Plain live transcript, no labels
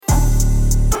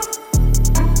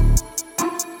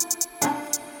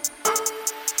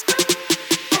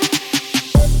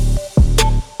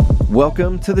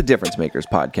Welcome to the Difference Makers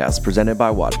podcast presented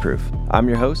by Wattproof. I'm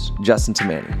your host, Justin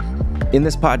Tamani. In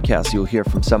this podcast, you'll hear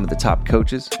from some of the top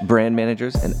coaches, brand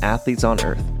managers, and athletes on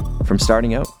earth. From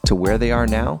starting out to where they are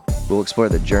now, we'll explore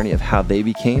the journey of how they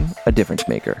became a difference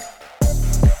maker.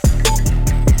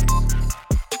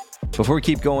 Before we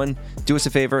keep going, do us a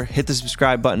favor, hit the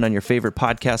subscribe button on your favorite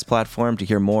podcast platform to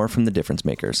hear more from the Difference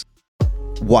Makers.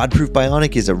 Wattproof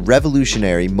Bionic is a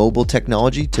revolutionary mobile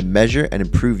technology to measure and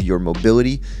improve your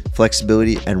mobility,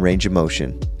 flexibility, and range of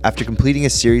motion. After completing a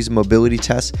series of mobility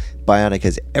tests, Bionic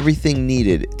has everything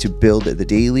needed to build the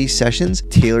daily sessions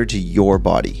tailored to your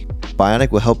body. Bionic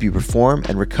will help you perform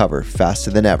and recover faster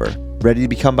than ever. Ready to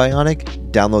become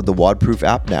Bionic? Download the Wattproof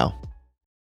app now.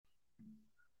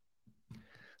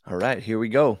 All right, here we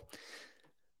go.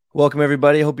 Welcome,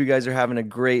 everybody. Hope you guys are having a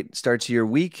great start to your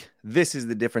week. This is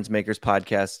the Difference Makers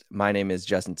podcast. My name is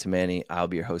Justin Tamani. I'll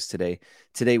be your host today.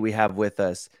 Today, we have with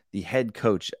us the head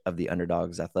coach of the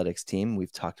Underdogs athletics team.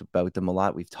 We've talked about them a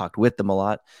lot. We've talked with them a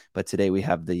lot. But today, we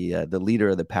have the leader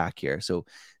of the pack here. So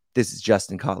this is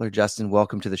Justin Cotler. Justin,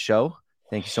 welcome to the show.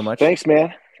 Thank you so much. Thanks,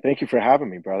 man. Thank you for having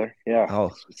me, brother. Yeah,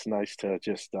 Oh. it's nice to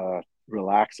just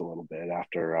relax a little bit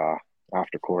after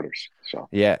quarters. So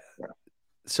Yeah.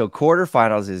 So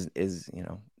quarterfinals is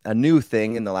a new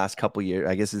thing in the last couple years.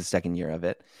 I guess it's the second year of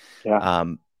it. Yeah.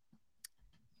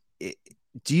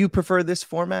 Do you prefer this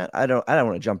format? I don't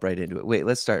want to jump right into it. Wait,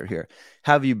 let's start here.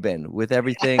 How have you been with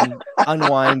everything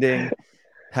unwinding?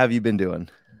 How have you been doing?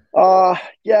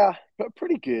 Yeah, but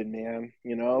pretty good, man.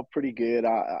 Pretty good.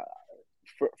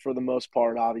 For the most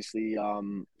part, obviously,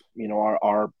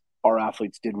 our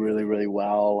athletes did really, really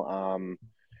well.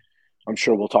 I'm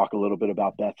sure we'll talk a little bit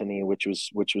about Bethany, which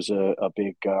was a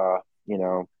big,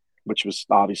 which was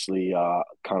obviously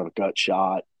kind of a gut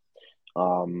shot.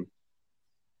 And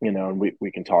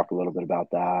we can talk a little bit about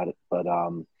that. But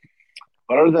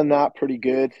other than that, pretty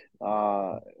good.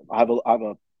 I have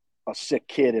a sick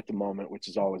kid at the moment, which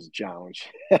is always a challenge.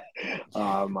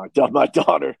 My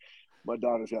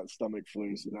daughter's got stomach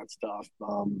flu, so that's tough.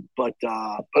 But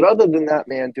other than that,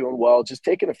 man, doing well. Just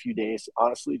taking a few days,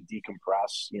 honestly, to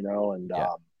decompress, and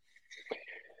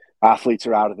athletes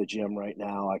are out of the gym right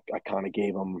now. I kind of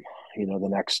gave them,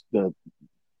 the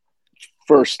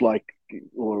first,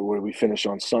 where we finish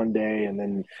on Sunday, and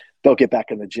then they'll get back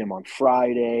in the gym on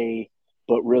Friday,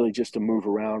 but really just to move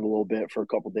around a little bit for a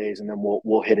couple of days, and then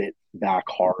we'll hit it back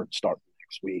hard starting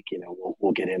next week.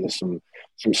 We'll get into some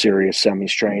serious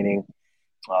semis training.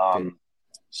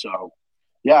 So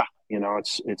yeah,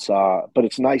 it's but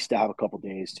it's nice to have a couple of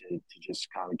days to just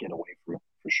kind of get away from it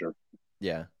for sure.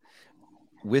 Yeah.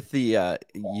 With the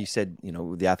you said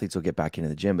the athletes will get back into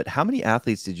the gym, but how many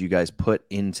athletes did you guys put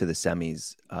into the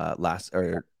semis I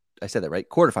said that right?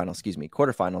 Quarterfinals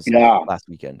last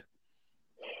weekend.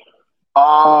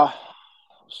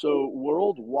 So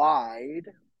worldwide,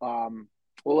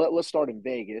 well, let's start in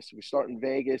Vegas. We start in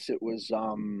Vegas. It was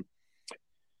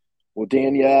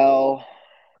Danielle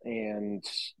and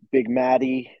Big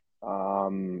Maddie,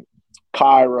 Kyra,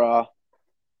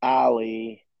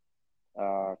 Allie,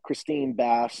 Christine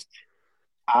Best,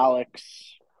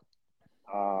 Alex.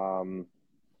 I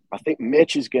think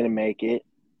Mitch is going to make it.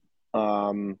 Who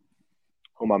am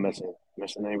I missing?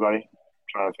 Missing anybody?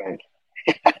 I'm trying to think.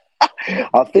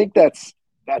 I think that's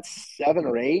 7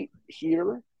 or 8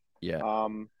 here. Yeah.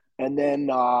 And then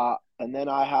I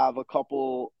have a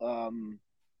couple.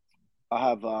 I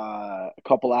have a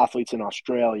couple athletes in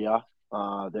Australia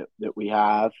that we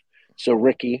have. So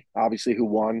Ricky, obviously, who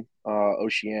won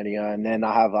Oceania, and then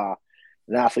I have an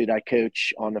athlete I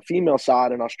coach on the female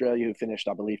side in Australia who finished,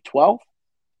 I believe, 12th.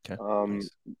 Okay. Nice.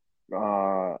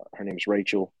 Her name is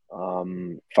Rachel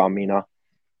Falmina,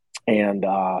 and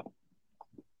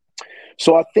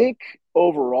so I think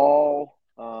overall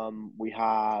we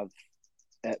have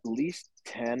at least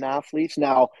 10 athletes.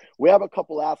 Now, we have a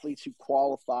couple athletes who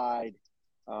qualified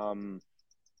for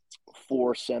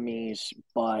semis,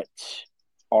 but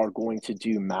are going to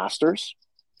do masters.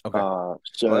 Okay.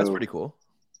 So that's pretty cool.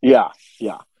 Yeah.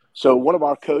 So one of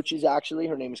our coaches, actually,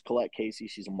 her name is Colette Casey.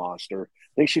 She's a monster.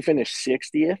 I think she finished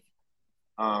 60th.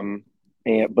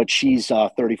 But she's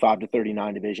 35 to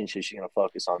 39 division, so she's going to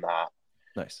focus on that.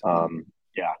 Nice.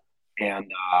 Yeah. And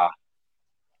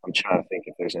I'm trying to think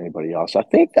if there's anybody else. I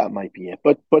think that might be it.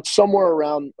 But somewhere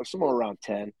around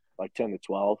 10, like 10 to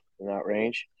 12 in that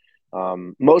range.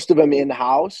 Most of them in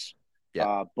house.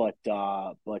 Yeah. But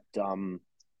a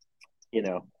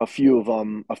few of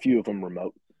them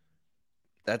remote.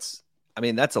 That's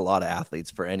a lot of athletes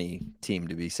for any team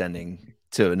to be sending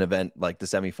to an event like the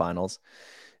semifinals.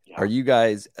 Are Yeah. you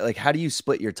guys like, how do you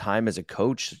split your time as a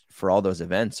coach for all those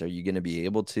events? Are you going to be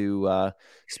able to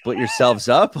split yourselves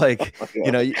up? Like, you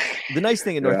Yeah. know, the nice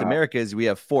thing in North Yeah. America is we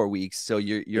have 4 weeks. So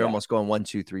you're Yeah. almost going 1,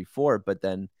 2, 3, 4. But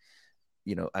then,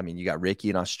 you know, I mean, you got Ricky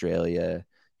in Australia,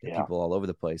 you got Yeah. people all over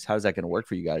the place. How's that going to work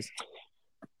for you guys?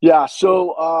 Yeah.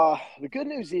 So the good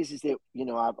news is that,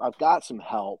 I've got some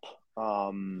help.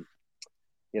 I've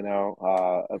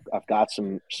got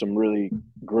some really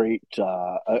great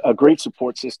a great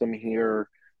support system here.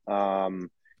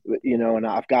 Um, and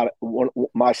I've got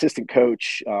my assistant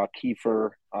coach,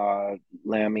 Kiefer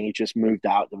Lammy, just moved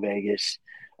out to Vegas,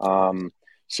 so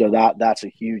that's a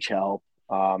huge help.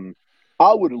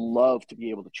 I would love to be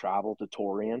able to travel to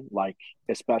Torian, like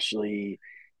especially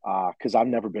because I've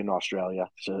never been to Australia,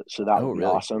 so that Oh, would be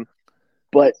really? awesome.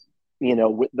 But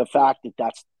with the fact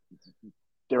that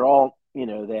they're all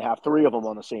they have three of them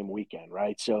on the same weekend,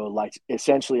 right? So like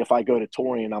essentially, if I go to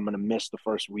Torian, I'm going to miss the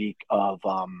first week of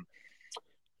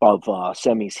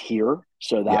semis here,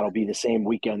 so Yeah. that'll be the same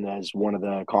weekend as one of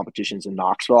the competitions in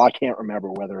Knoxville. I can't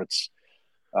remember whether it's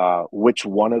which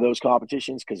one of those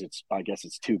competitions because I guess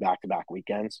it's two back to back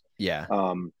weekends. Yeah.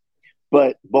 Um,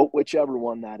 but whichever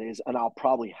one that is, and I'll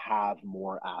probably have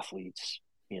more athletes,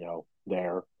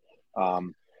 there.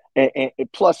 Um, and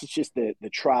plus, it's just the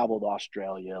travel to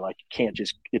Australia. Like, you can't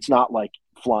just. It's not like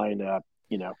flying to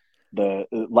the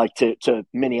like to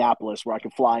Minneapolis where I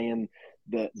can fly in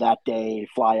that day,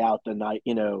 fly out the night.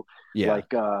 Yeah. Like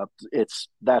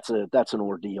that's an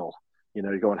ordeal.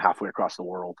 You're going halfway across the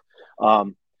world.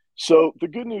 So the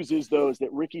good news is though is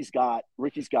that Ricky's got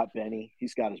Benny.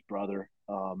 He's got his brother,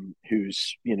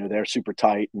 who's they're super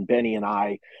tight, and Benny and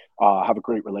I have a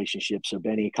great relationship. So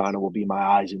Benny kind of will be my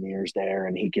eyes and ears there,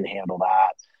 and he can handle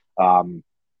that.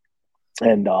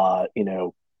 And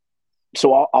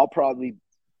so I'll probably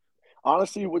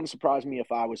honestly, it wouldn't surprise me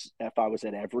if I was at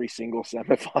every single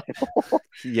semifinal.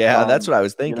 Yeah. That's um, what I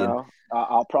was thinking.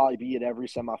 I'll probably be at every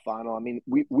semifinal. I mean,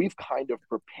 we've kind of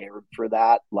prepared for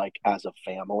that, like as a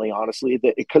family, honestly,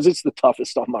 because it's the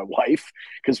toughest on my wife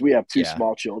because we have two Yeah.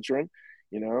 small children.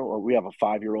 We have a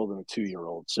 5-year-old and a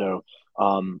 2-year-old. So,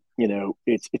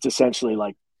 it's essentially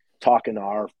like talking to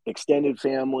our extended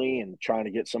family and trying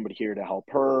to get somebody here to help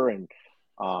her and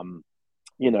um,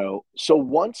 so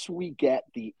once we get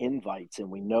the invites and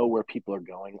we know where people are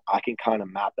going, I can kind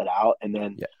of map it out. And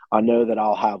then Yeah. I know that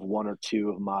I'll have one or two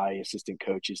of my assistant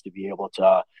coaches to be able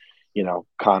to,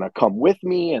 kind of come with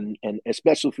me. And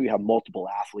especially if we have multiple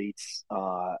athletes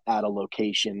at a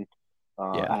location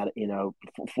Yeah.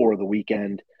 for the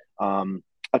weekend.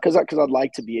 Because I'd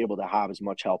like to be able to have as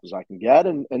much help as I can get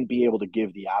and be able to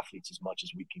give the athletes as much as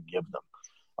we can give them.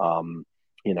 Um,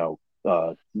 you know,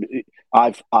 uh,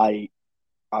 I've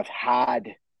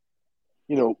had,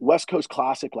 West Coast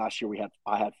Classic last year.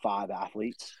 I had 5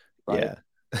 athletes, right?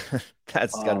 Yeah.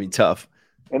 That's got to be Um, tough.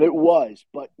 and it was,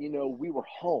 but we were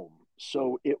home,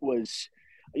 so it was.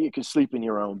 You could sleep in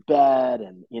your own bed,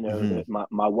 and Hmm. that my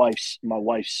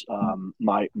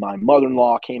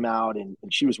mother-in-law came out, and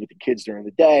she was with the kids during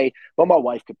the day, but my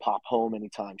wife could pop home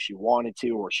anytime she wanted to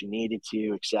or she needed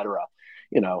to, etc.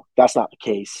 That's not the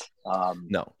case.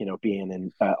 No. Being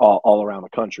in all around the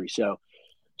country, so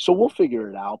we'll figure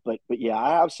it out. But yeah,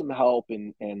 I have some help,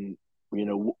 and you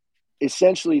know,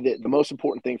 essentially the most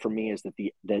important thing for me is that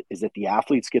the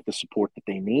athletes get the support that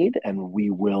they need, and we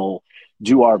will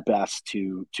do our best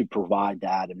to provide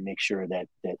that and make sure that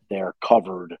they're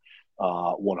covered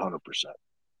 100%.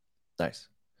 Nice.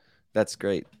 That's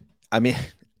great. I mean,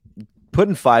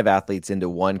 putting 5 athletes into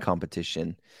one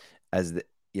competition as the,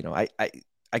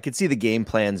 I could see the game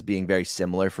plans being very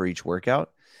similar for each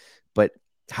workout, but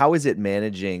how is it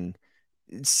managing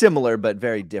similar but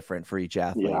very different for each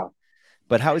athlete? Yeah,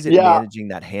 But how is it yeah. managing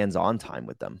that hands-on time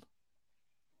with them?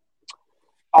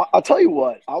 I'll tell you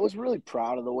what. I was really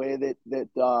proud of the way that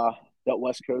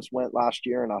West Coast went last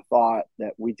year, and I thought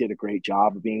that we did a great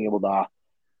job of being able to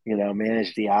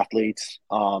manage the athletes.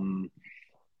 They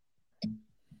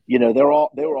were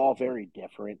all very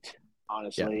different, Yeah.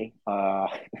 honestly.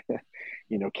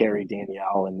 Carrie,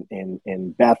 Danielle,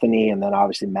 and Bethany, and then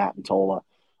obviously Matt and Tola.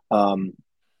 Um,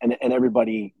 and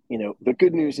everybody, the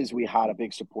good news is we had a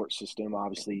big support system.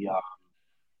 Obviously,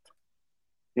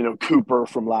 Cooper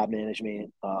from lab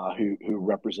management, who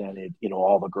represented,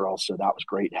 all the girls. So that was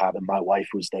great having. My wife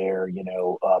was there,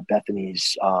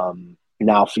 Bethany's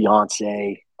now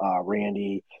fiance,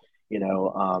 Randy, you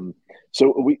know,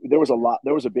 so there was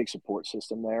a big support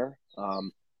system there.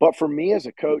 But for me as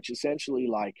a coach, essentially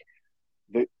like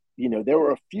the, there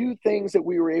were a few things that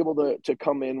we were able to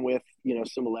come in with,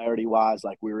 similarity wise,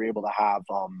 like we were able to have,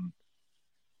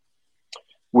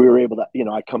 we were able to,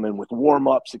 I come in with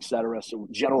warm-ups, et cetera. So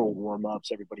general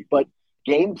warm-ups, everybody, but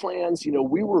game plans,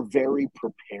 we were very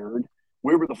prepared.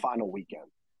 We were the final weekend.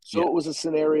 So Yeah. it was a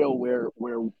scenario where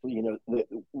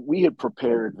we had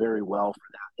prepared very well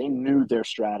for that. They knew their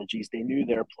strategies, they knew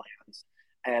their plans,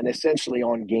 and essentially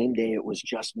on game day, it was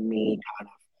just me kind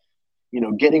of,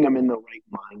 getting them in the right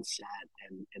mindset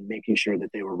and making sure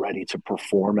that they were ready to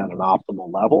perform at an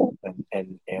optimal level and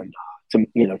to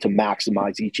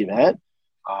maximize each event.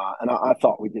 And I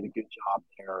thought we did a good job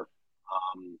there.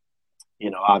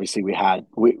 Obviously we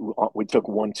took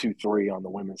 1, 2, 3 on the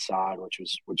women's side, which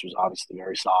was obviously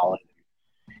very solid.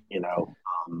 You know,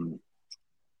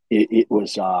 it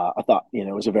was I thought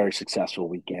it was a very successful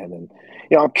weekend, and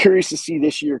I'm curious to see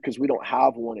this year because we don't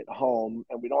have one at home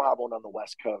and we don't have one on the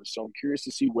West Coast, so I'm curious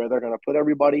to see where they're going to put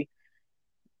everybody.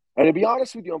 And to be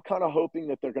honest with you, I'm kind of hoping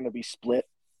that they're going to be split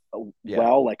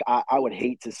well. Like I would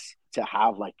hate to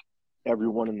have like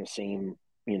everyone in the same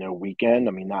weekend.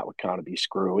 I mean, that would kind of be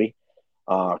screwy.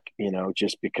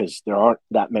 Just because there aren't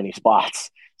that many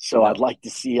spots. So no. I'd like to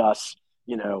see us,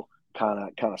 kind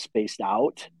of spaced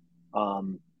out.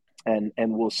 And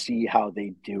we'll see how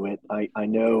they do it. I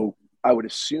know I would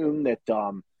assume that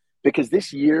because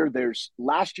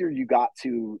last year you got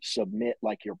to submit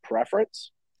like your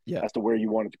preference as to where you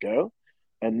wanted to go.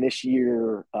 And this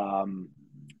year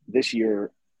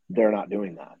they're not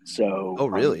doing that. So oh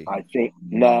really? I think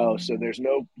no. So there's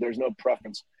no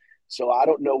preference. So I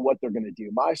don't know what they're going to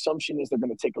do. My assumption is they're going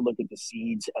to take a look at the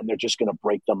seeds and they're just going to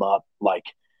break them up. Like,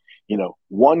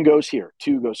 1 goes here,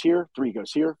 2 goes here, 3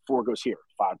 goes here, 4 goes here,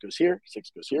 5 goes here,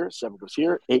 6 goes here, 7 goes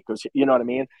here, 8 goes here. You know what I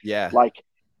mean? Yeah. Like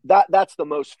that's the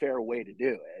most fair way to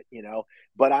do it,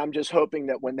 but I'm just hoping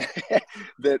that when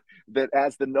that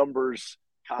as the numbers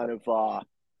kind of,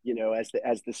 as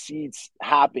the seeds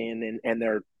happen and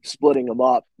they're splitting them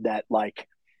up, that like,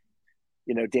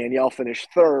 Danielle finished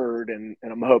 3rd, and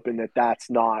I'm hoping that that's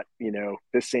not, the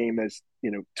same as,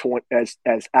 as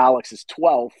Alex's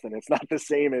 12th, and it's not the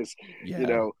same as,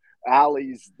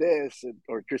 Allie's this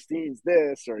or Christine's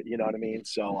this, or, you know what I mean?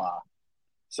 So,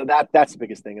 so that's the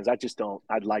biggest thing is I'd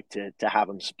like to have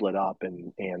them split up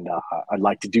and I'd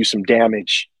like to do some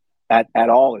damage at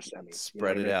all the semis.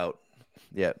 Spread it out.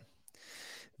 Yeah.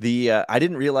 I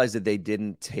didn't realize that they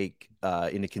didn't take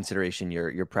into consideration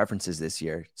your preferences this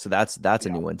year. So that's a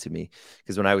new one to me,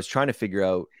 because when I was trying to figure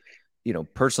out,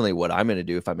 personally what I'm going to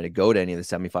do if I'm going to go to any of the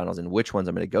semifinals and which ones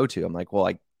I'm going to go to, I'm like, well,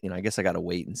 I guess I got to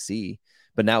wait and see.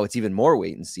 But now it's even more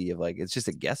wait and see of like, it's just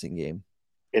a guessing game.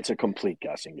 It's a complete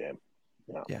guessing game.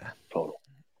 Yeah. Total.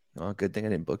 Well, good thing I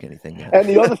didn't book anything yet. And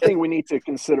the other thing we need to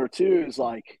consider too is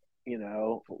like, we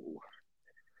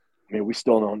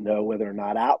still don't know whether or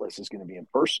not Atlas is going to be in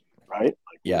person, right?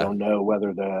 Like, we don't know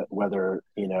whether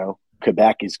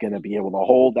Quebec is going to be able to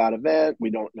hold that event. We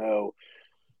don't know,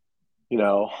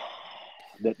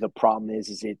 that the problem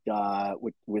is it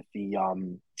with the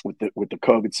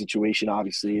COVID situation,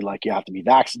 obviously, like you have to be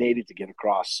vaccinated to get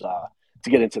across to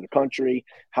get into the country.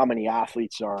 How many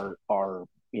athletes are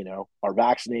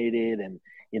vaccinated, and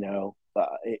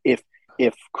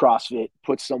if CrossFit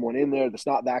puts someone in there that's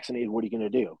not vaccinated, what are you going to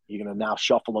do? You're going to now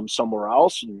shuffle them somewhere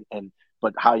else,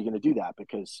 but how are you going to do that?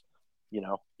 Because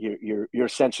you're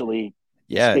essentially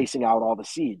spacing out all the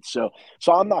seeds. So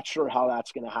I'm not sure how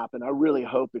that's going to happen. I really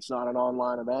hope it's not an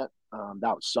online event.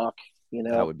 That would suck.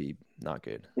 That would be not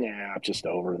good. Yeah, I'm just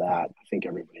over that. I think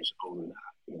everybody's over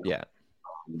that. Yeah.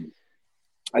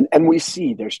 And we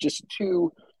see there's just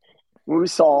two. We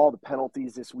saw all the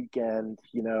penalties this weekend,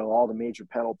 all the major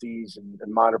penalties and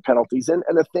minor penalties. And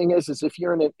the thing is if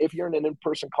you're in an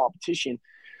in-person competition,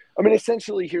 I mean,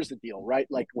 essentially, here's the deal, right?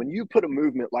 Like when you put a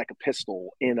movement like a pistol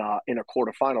in a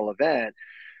quarterfinal event,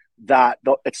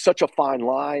 it's such a fine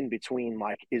line between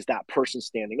like, is that person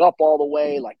standing up all the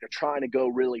way? Like they're trying to go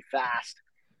really fast.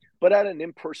 But at an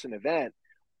in-person event,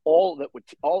 all it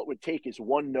would take is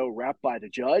one no rep by the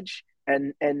judge,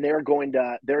 and they're going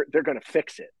to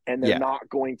fix it, and they're not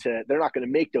going to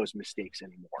make those mistakes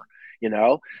anymore,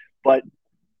 But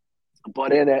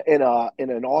in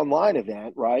an online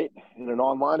event, right? In an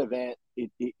online event,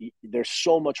 there's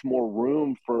so much more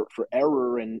room for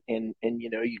error, and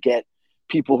you get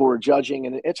people who are judging,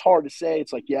 and it's hard to say.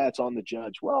 It's like, it's on the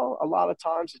judge. Well, a lot of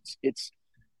times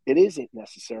it isn't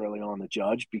necessarily on the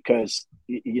judge, because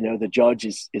the judge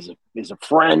is a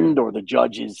friend, or the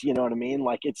judge is, you know what I mean?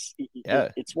 Like it's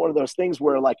one of those things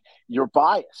where like you're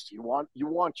biased. You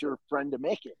want your friend to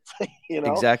make it,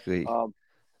 Exactly.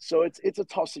 So it's a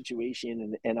tough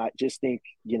situation, and I just think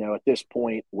at this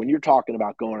point, when you're talking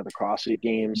about going to the CrossFit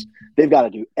Games, they've got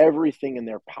to do everything in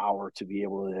their power to be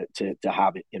able to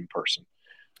have it in person.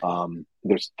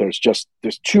 there's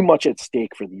too much at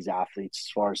stake for these athletes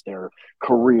as far as their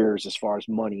careers, as far as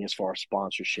money, as far as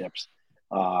sponsorships.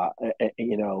 I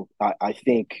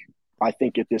think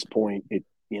at this point we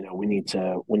need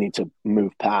to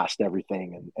move past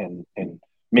everything and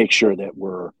make sure that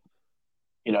we're,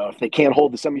 if they can't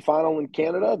hold the semifinal in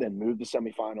Canada, then move the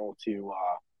semifinal to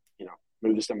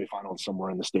move the semifinal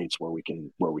somewhere in the States where we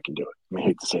can do it. I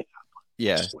hate to say that.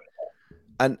 Yeah.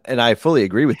 And I fully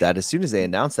agree with that. As soon as they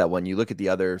announced that one, you look at the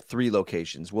other 3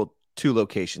 locations, well, 2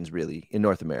 locations really in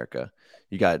North America.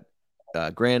 You got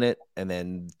Granite and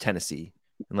then Tennessee.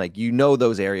 And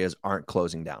those areas aren't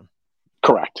closing down.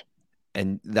 Correct.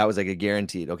 And that was like a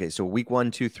guaranteed. Okay, so week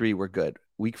 1, 2, 3, we're good.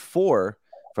 Week 4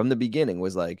 from the beginning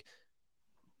was like,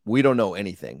 we don't know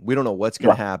anything. We don't know what's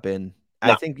going to happen.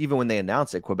 I think even when they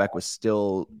announced it, Quebec was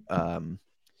still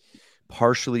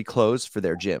partially closed for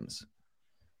their gyms.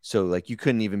 So you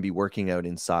couldn't even be working out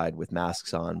inside with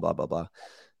masks on, blah, blah, blah.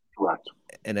 Correct.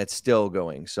 And it's still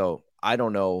going. So I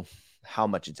don't know how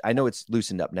much I know it's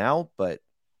loosened up now, but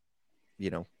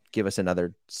give us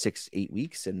another 6-8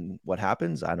 weeks and what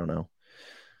happens, I don't know.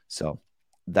 So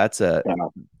it's a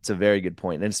very good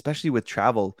point. And especially with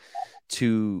travel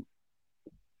to,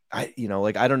 I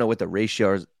don't know what the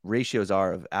ratios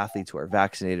are of athletes who are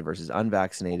vaccinated versus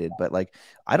unvaccinated, but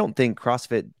I don't think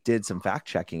CrossFit did some fact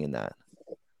checking in that.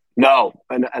 No,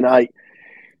 and I,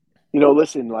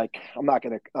 listen, I'm not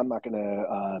gonna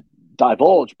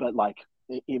divulge, but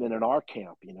even in our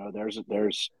camp, there's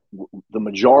the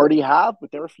majority have,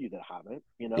 but there are a few that haven't,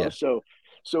 Yeah. So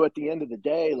at the end of the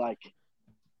day,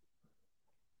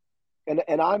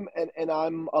 and I'm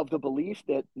of the belief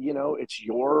that it's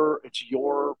your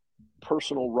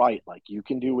personal right. You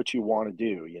can do what you want to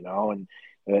do,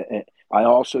 and I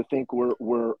also think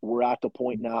we're at the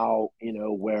point now,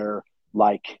 where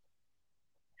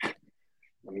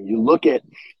you look at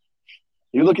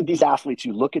these athletes,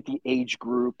 you look at the age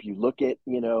group, you look at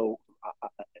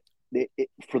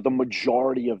for the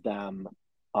majority of them,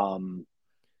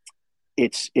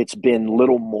 it's been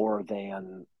little more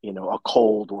than a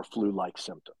cold or flu-like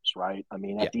symptoms, right?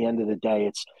 At the end of the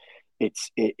day,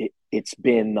 it's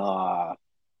been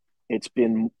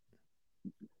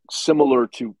similar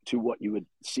to what you would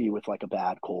see with a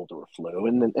bad cold or a flu,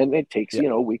 and it takes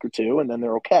a week or two, and then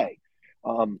they're okay.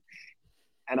 And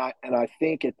I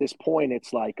think at this point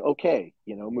it's okay,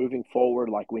 moving forward,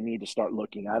 we need to start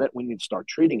looking at it. We need to start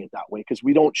treating it that way, because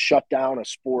we don't shut down a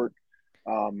sporting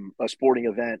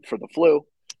event for the flu.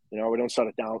 We don't shut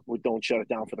it down. We don't shut it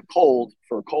down for a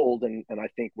cold. And I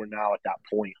think we're now at that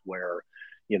point where,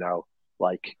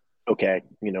 okay,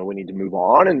 we need to move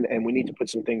on, and we need to put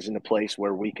some things into place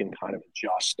where we can kind of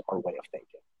adjust our way of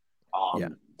thinking.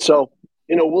 So,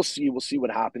 we'll see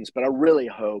what happens, but I really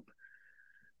hope,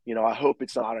 I hope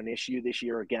it's not an issue this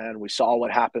year again. We saw what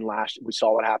happened last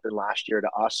year to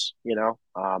us.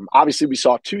 Obviously we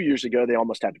saw 2 years ago they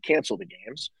almost had to cancel the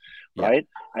games, right?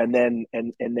 And then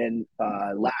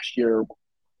last year,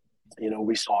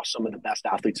 we saw some of the best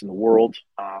athletes in the world,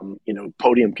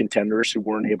 podium contenders who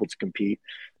weren't able to compete,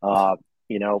 and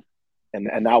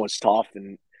that was tough.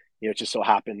 And it just so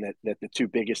happened that the 2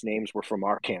 biggest names were from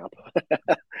our camp,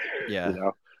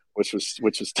 which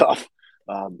was tough.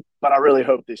 But I really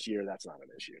hope this year that's not an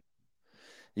issue.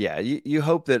 Yeah, you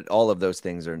hope that all of those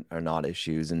things are not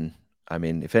issues. And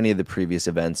if any of the previous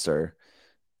events are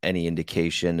any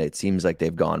indication, it seems like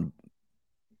they've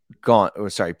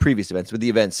previous events, with the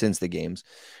events since the games,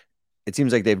 it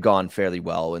seems like they've gone fairly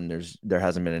well, and there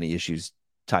hasn't been any issues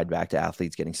tied back to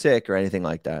athletes getting sick or anything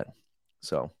like that.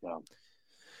 So,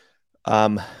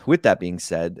 with that being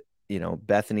said,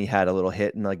 Bethany had a little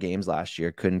hit in the games last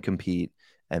year, couldn't compete.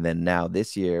 And then now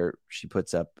this year she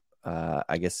puts up,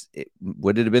 I guess,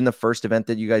 would it have been the first event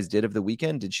that you guys did of the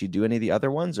weekend? Did she do any of the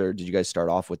other ones, or did you guys start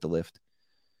off with the lift?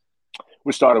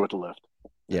 We started with the lift.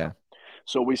 Yeah.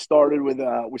 So we started with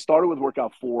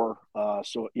workout 4. Our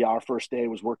first day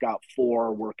was workout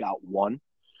 4, workout 1.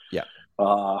 Yeah.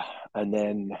 And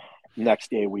then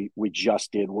next day we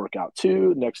just did workout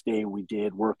 2. Next day we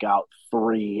did workout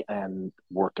 3 and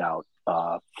workout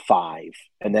 5.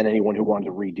 And then anyone who wanted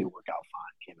to redo workout 5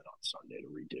 came in on Sunday to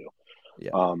redo.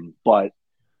 Yeah. But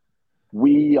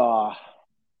we,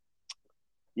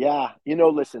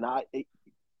 listen,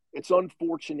 it's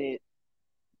unfortunate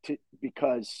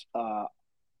because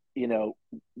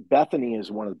Bethany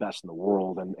is one of the best in the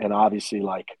world. And obviously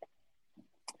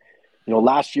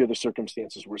last year the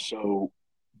circumstances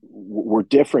were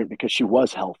different because she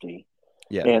was healthy.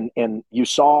 Yeah. And you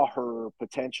saw her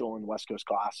potential in West Coast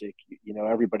Classic.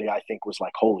 Everybody I think was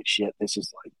like, holy shit, this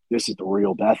is the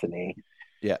real Bethany.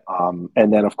 Yeah.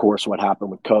 And then, of course, what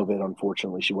happened with COVID,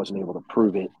 unfortunately, she wasn't able to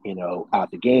prove it,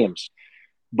 at the games.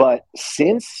 But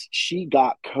since she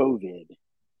got COVID,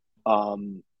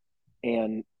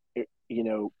 and,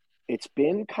 it's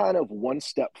been kind of one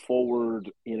step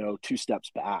forward, two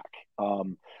steps back.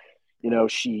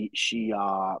 She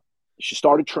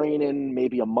started training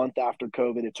maybe a month after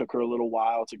COVID. It took her a little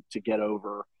while to get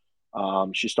over.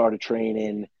 She started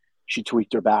training. She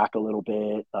tweaked her back a little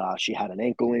bit. She had an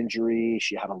ankle injury.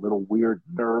 She had a little weird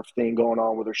nerve thing going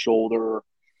on with her shoulder.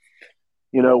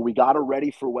 We got her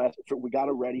ready for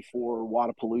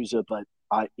Wadapalooza, but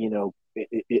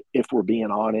if we're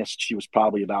being honest, she was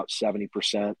probably about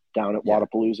 70% down at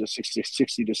Wadapalooza,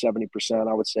 60 to 70%,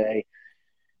 I would say.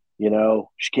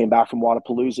 She came back from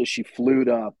Wadapalooza. She flew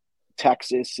to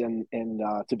Texas and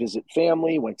to visit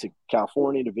family, went to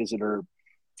California to visit her,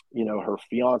 her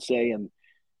fiance, and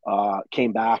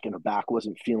came back, and her back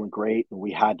wasn't feeling great. And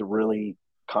we had to really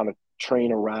kind of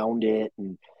train around it.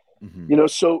 And,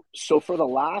 so for the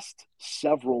last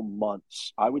several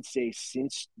months, I would say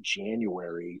since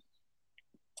January,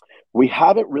 we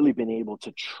haven't really been able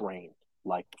to train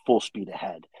like full speed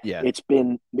ahead. Yeah. It's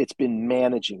been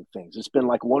managing things. It's been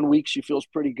like 1 week she feels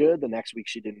pretty good. The next week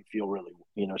she didn't feel really,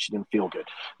 she didn't feel good.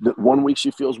 The 1 week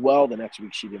she feels well. The next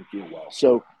week she didn't feel well.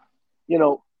 So,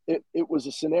 it was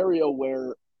a scenario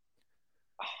where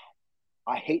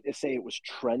I hate to say it was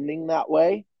trending that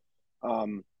way.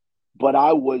 But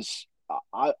I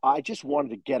just wanted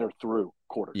to get her through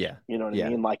quarters. Yeah. You know what I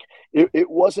mean? Like it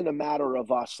wasn't a matter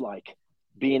of us like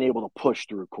being able to push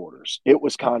through quarters. It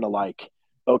was kind of like,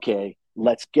 okay,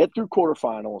 let's get through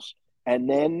quarterfinals. And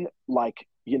then like,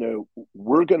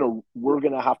 we're going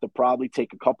to have to probably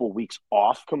take a couple of weeks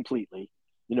off completely,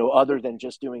 other than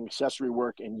just doing accessory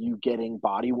work and you getting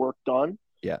body work done.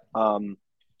 Yeah.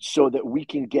 So that we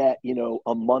can get,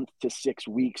 a month to 6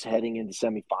 weeks heading into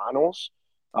semifinals.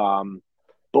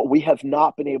 But we have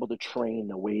not been able to train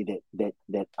the way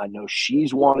that I know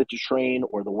she's wanted to train,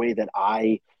 or the way that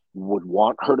I would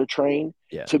want her to train,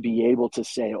 to be able to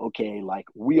say, okay, like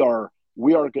we are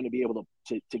going to be able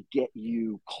to get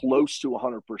you close to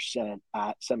 100%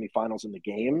 at semifinals in the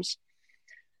games.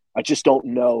 I just don't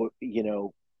know,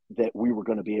 that we were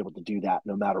going to be able to do that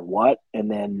no matter what. And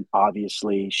then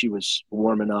obviously she was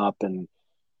warming up, and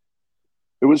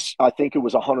I think it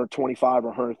was 125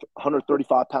 or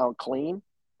 135 pound clean.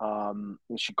 And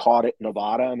she caught it in the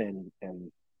bottom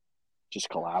and just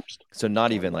collapsed. So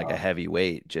not even like a heavy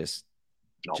weight, just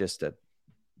a just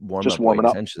warm warming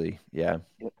up up. essentially. Yeah.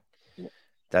 Yeah.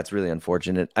 That's really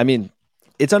unfortunate. I mean,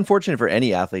 it's unfortunate for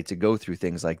any athlete to go through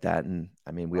things like that. And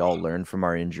I mean, we all learn from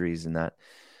our injuries and that.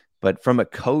 But from a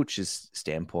coach's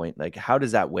standpoint, like how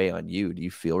does that weigh on you? Do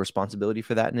you feel responsibility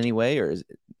for that in any way, or is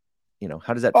it,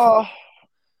 how does that feel?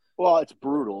 Well, it's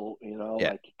brutal,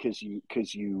 like because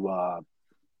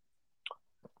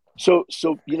so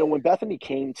when Bethany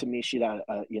came to me, she had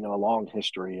a long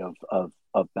history of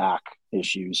back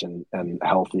issues and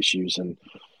health issues. And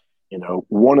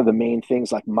one of the main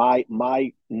things, like my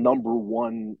number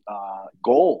one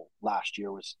goal last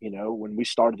year was, when we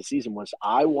started the season, was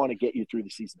I want to get you through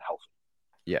the season healthy.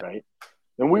 Yeah. Right.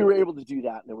 And we were able to do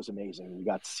that, and it was amazing. We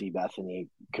got to see Bethany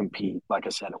compete, like I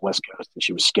said, at West Coast, and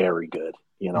she was scary good,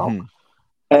 Mm-hmm.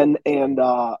 and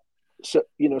so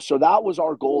that was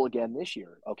our goal again this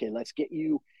year. Okay, let's get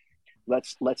through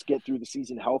the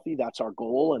season healthy. That's our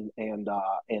goal, and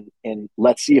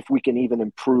let's see if we can even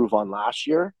improve on last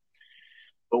year.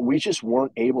 But we just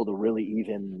weren't able to really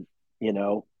even,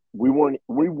 we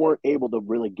weren't able to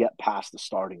really get past the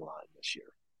starting line this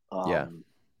year.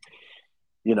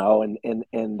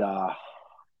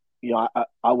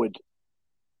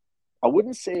 I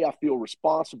wouldn't say I feel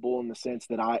responsible in the sense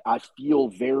that I feel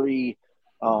very,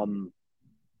 I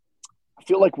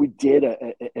feel like we did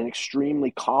an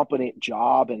extremely competent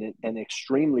job and an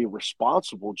extremely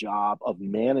responsible job of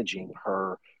managing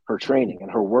her training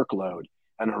and her workload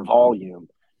and her volume,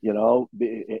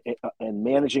 and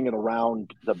managing it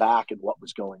around the back and what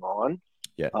was going on.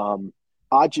 Yeah.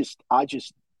 I just,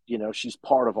 she's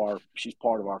part of our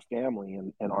family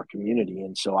and our community.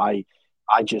 And so I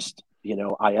just,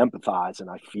 I empathize, and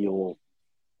I feel,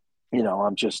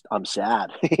 I'm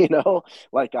sad,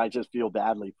 like I just feel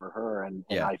badly for her, and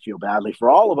I feel badly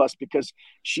for all of us, because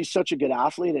she's such a good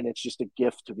athlete, and it's just a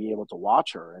gift to be able to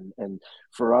watch her, and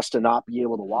for us to not be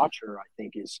able to watch her, I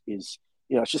think is, it's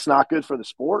just not good for the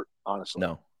sport, honestly.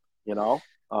 No.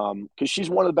 Because she's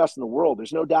one of the best in the world.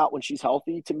 There's no doubt when she's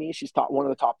healthy, to me, she's one of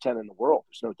the top 10 in the world.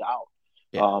 There's no doubt.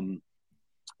 Yeah.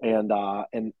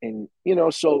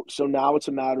 So now it's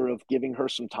a matter of giving her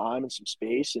some time and some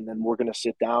space, and then we're going to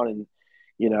sit down and,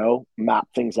 map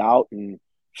things out and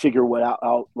figure what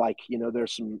out. Like,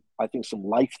 there's I think some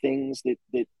life things that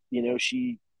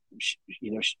she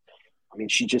I mean,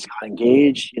 she just got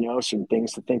engaged, some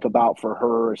things to think about for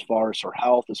her as far as her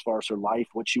health, as far as her life,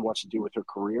 what she wants to do with her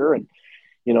career. And,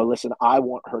 listen, I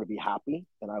want her to be happy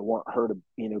and I want her to,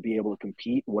 be able to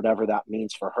compete. Whatever that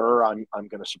means for her, I'm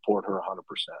going to support her 100%.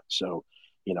 So,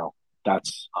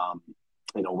 that's,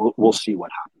 we'll see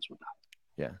what happens with that.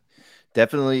 Yeah,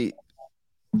 definitely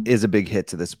is a big hit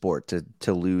to the sport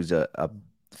to lose a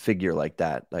figure like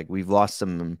that. Like we've lost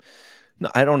some. No,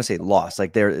 I don't want to say lost.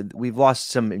 Like we've lost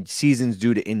some seasons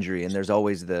due to injury, and there's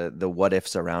always the what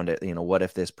ifs around it. What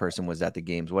if this person was at the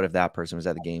games? What if that person was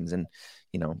at the games? And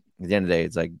at the end of the day,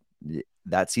 it's like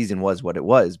that season was what it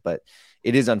was. But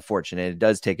it is unfortunate. It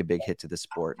does take a big hit to the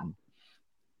sport, and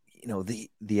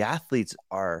the athletes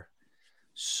are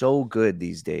so good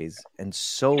these days and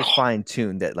so fine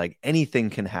tuned that like anything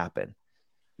can happen.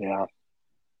 Yeah,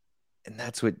 and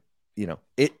that's what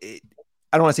it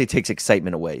I don't want to say it takes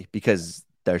excitement away because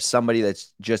there's somebody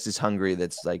that's just as hungry,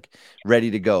 that's like ready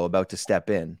to go, about to step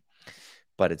in.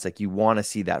 But it's like you want to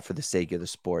see that for the sake of the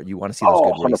sport. You want to see those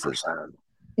good races. 100%.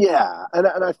 Yeah, and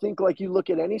I think like you look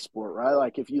at any sport, right?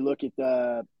 Like if you look at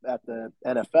the NFL,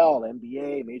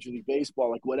 NBA, Major League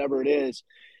Baseball, like whatever it is,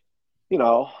 you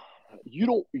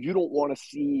don't want to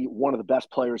see one of the best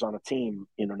players on a team,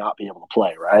 not be able to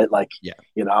play, right? Like, Yeah.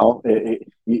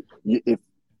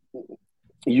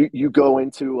 If you go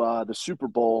into the Super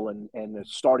Bowl and the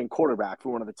starting quarterback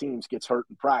for one of the teams gets hurt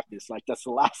in practice, like that's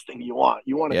the last thing you want.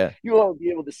 You want to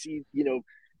be able to see,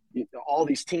 all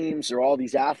these teams or all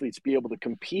these athletes be able to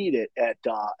compete at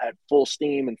full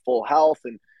steam and full health.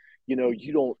 And, you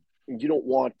don't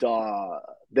want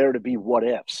there to be what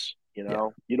ifs. You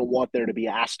don't want there to be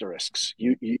asterisks.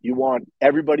 You want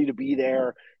everybody to be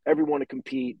there, everyone to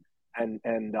compete, and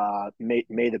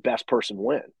may the best person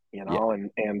win.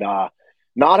 And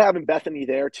not having Bethany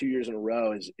there 2 years in a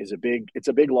row is a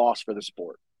big loss for the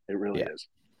sport. It really is.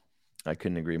 I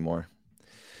couldn't agree more.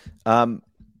 On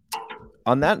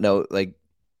that note, like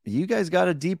you guys got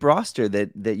a deep roster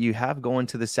that you have going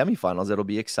to the semifinals. That'll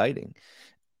be exciting.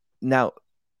 Now,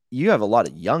 you have a lot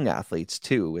of young athletes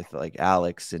too, with like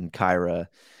Alex and Kyra.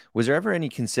 Was there ever any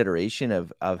consideration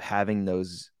of having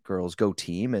those girls go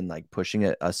team and like pushing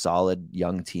a solid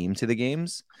young team to the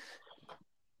games?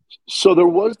 So there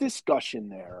was discussion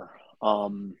there.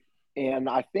 And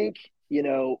I think,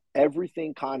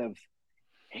 everything kind of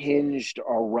hinged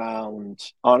around,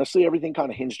 honestly, everything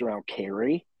kind of hinged around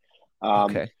Carrie.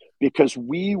 Okay. Because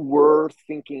we were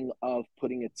thinking of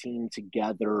putting a team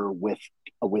together with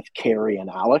Carrie and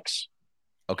Alex.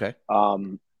 Okay.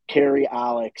 Carrie,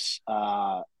 Alex,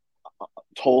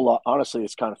 Tola. Honestly,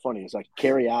 it's kind of funny. It's like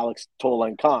Carrie, Alex, Tola,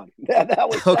 and Khan. that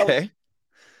was okay.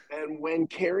 And when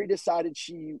Carrie decided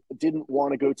she didn't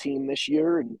want to go team this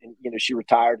year, and she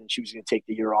retired and she was going to take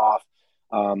the year off,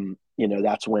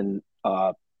 that's when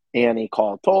Annie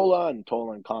called Tola, and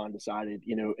Tola and Khan decided,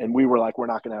 and we were like, we're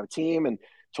not going to have a team. And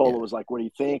Tola was like, what do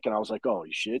you think? And I was like, oh,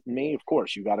 you shitting me? Of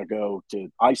course, you got to go to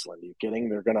Iceland. Are you kidding?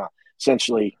 They're going to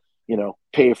essentially,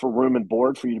 pay for room and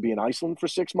board for you to be in Iceland for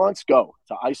 6 months. Go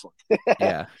to Iceland.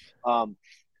 Yeah.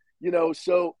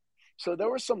 So there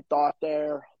was some thought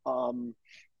there. I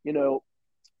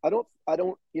don't,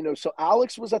 so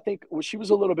Alex was, I think, she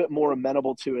was a little bit more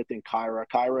amenable to it than Kyra.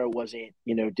 Kyra wasn't,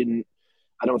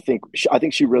 I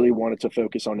think she really wanted to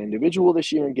focus on individual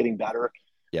this year and getting better.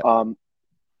 Yeah.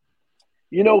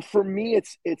 For me,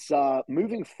 it's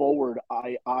moving forward.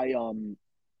 I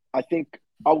think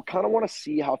I kind of want to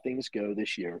see how things go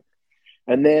this year.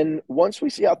 And then once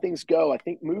we see how things go, I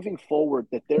think moving forward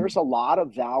that there's a lot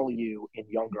of value in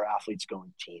younger athletes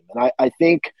going team. And I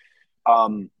think,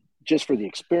 just for the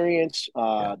experience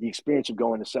of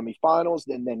going to semifinals,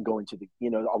 and then going to the,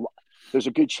 there's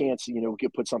a good chance, we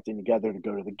could put something together to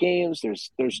go to the games.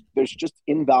 There's just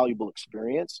invaluable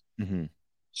experience. Mm-hmm.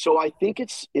 So I think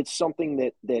it's something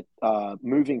that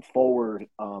moving forward,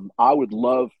 I would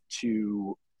love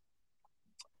to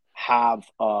have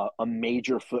a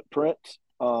major footprint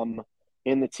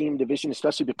in the team division,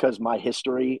 especially because my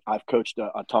history, I've coached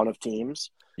a ton of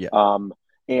teams. Yeah.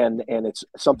 And it's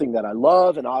something that I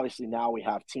love. And obviously now we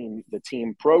have the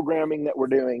team programming that we're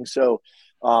doing. So,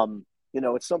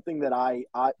 it's something that I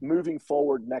moving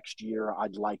forward next year,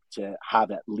 I'd like to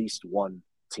have at least one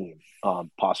team,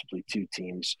 possibly two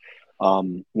teams,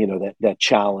 that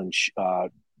challenge,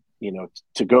 to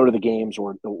go to the games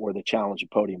or the challenge a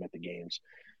podium at the games.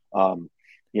 So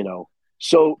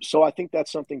I think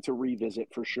that's something to revisit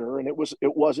for sure. And it was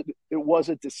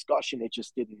a discussion. It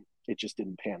just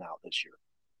didn't pan out this year.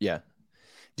 Yeah.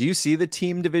 Do you see the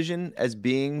team division as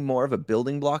being more of a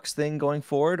building blocks thing going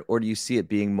forward, or do you see it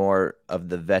being more of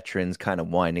the veterans kind of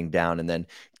winding down and then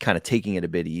kind of taking it a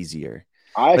bit easier?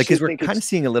 I Like, actually because we're think kind it's, of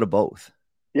seeing a little both.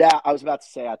 yeah, I was about to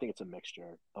say, I think it's a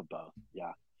mixture of both.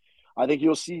 Yeah. I think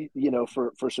you'll see,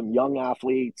 for some young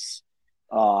athletes,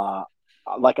 uh,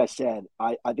 like I said,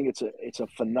 I think it's a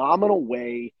phenomenal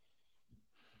way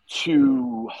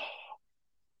to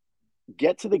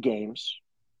get to the games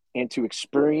and to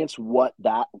experience what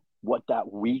that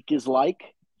week is like.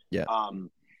 Yeah. Um,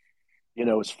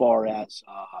 as far as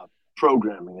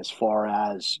programming, as far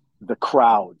as the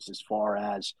crowds, as far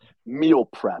as meal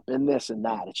prep and this and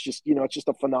that. It's just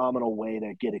a phenomenal way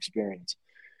to get experience.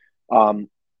 Um,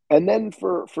 and then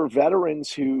for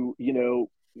veterans who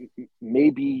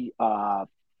maybe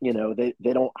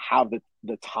they don't have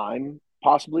the time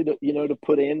possibly to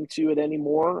put into it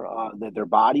anymore, that their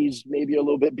bodies maybe a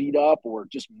little bit beat up, or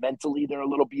just mentally they're a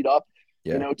little beat up,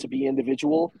 Yeah. to be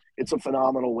individual. It's a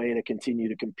phenomenal way to continue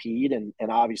to compete, and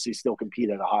obviously still compete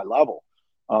at a high level.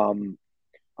 um,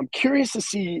 I'm curious to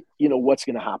see what's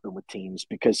going to happen with teams,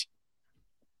 because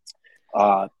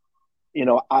uh,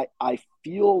 I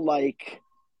feel like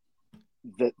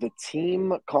the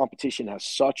team competition has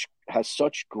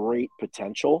such great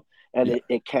potential, and Yeah.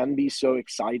 it can be so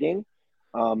exciting.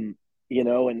 And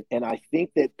I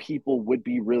think that people would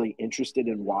be really interested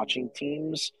in watching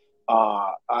teams.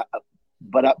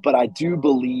 But I do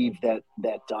believe that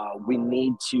we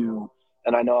need to,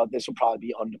 and I know this will probably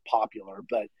be unpopular,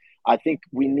 but I think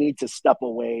we need to step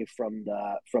away from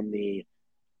the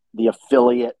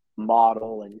affiliate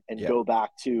model, and Yeah. go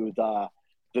back to the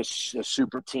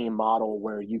super team model,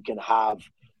 where you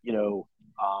know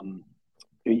um,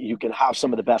 you can have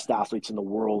some of the best athletes in the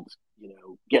world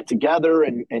get together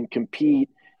and compete.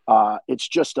 It's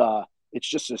just a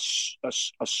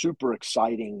super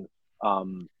exciting.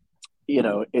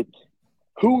 It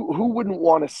who wouldn't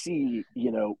want to see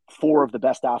four of the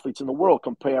best athletes in the world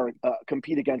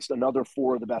compete against another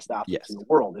four of the best athletes in Yes. the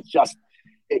world? It's just,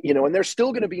 and there's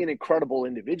still going to be an incredible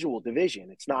individual division.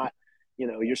 It's not,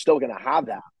 you're still going to have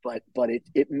that, but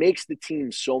it makes the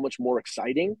team so much more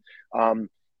exciting.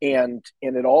 And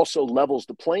it also levels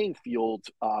the playing field,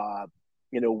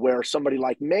 where somebody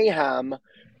like Mayhem,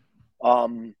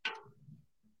 um,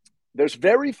 there's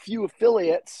very few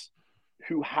affiliates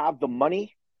who have the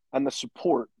money and the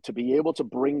support to be able to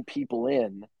bring people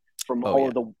in from Oh,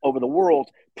 all yeah. over the world,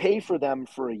 pay for them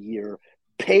for a year,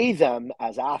 pay them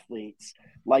as athletes,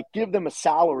 like give them a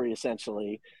salary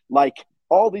essentially, like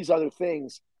all these other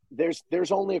things.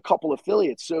 There's only a couple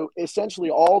affiliates, so essentially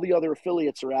all the other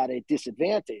affiliates are at a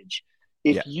disadvantage.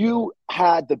 Yeah. If you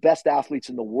had the best athletes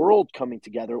in the world coming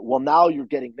together, well, now you're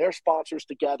getting their sponsors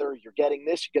together, you're getting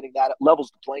this, you're getting that. It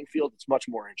levels the playing field. It's much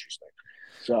more interesting.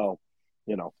 So,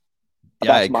 you know,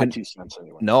 Yeah. that's I my couldn't, 2 cents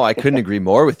anyway. no, I couldn't agree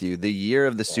more with you. The year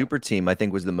of the Yeah, super team, I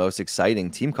think, was the most exciting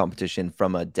team competition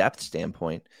from a depth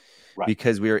standpoint right.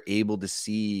 because we were able to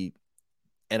see,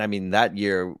 and I mean, that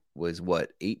year was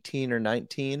what, 18 or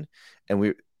 19?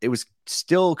 And it was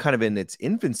still kind of in its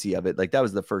infancy of it. Like that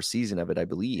was the first season of it, I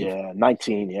believe. Yeah,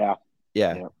 19. Yeah,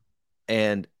 Yeah. yeah,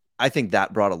 And I think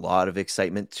that brought a lot of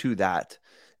excitement to that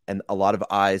and a lot of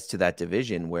eyes to that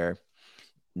division where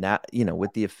now,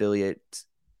 with the affiliate,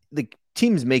 the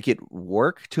teams make it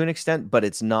work to an extent, but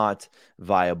it's not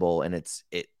viable and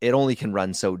it only can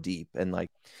run so deep. And like,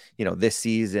 this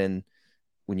season,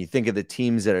 when you think of the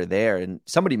teams that are there, and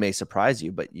somebody may surprise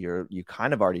you, but you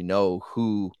kind of already know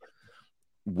who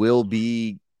will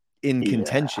be in yeah,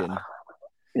 contention,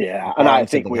 yeah. And I barring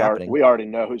think something happening. we already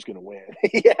know who's going to win.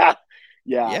 Yeah,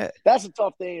 yeah. Yeah. That's the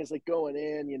tough thing, is like going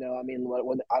in. I mean,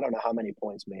 when I don't know how many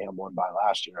points Mayhem won by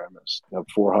last year. I was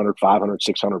 400, 500,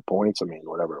 600 points. I mean,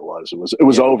 whatever it was. It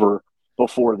was Yeah. over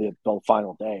before the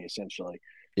final day, essentially.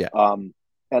 Yeah.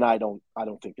 And I don't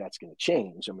think that's going to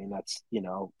change. I mean, that's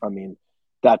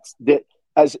that.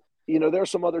 As there are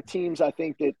some other teams I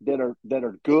think that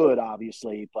are good,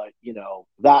 obviously, but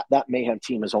that Mayhem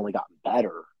team has only gotten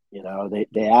better.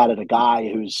 They added a guy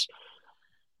who's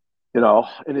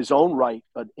in his own right,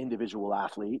 an individual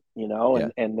athlete, Yeah.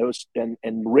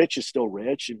 and Rich is still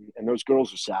Rich, and those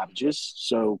girls are savages.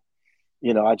 So,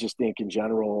 I just think in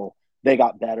general they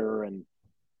got better, and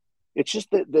it's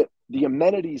just the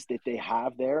amenities that they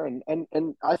have there, and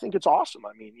I think it's awesome.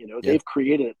 I mean, Yeah. they've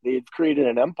created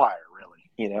an empire, really.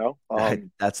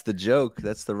 That's the joke.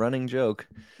 That's the running joke.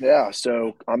 Yeah.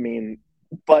 So I mean,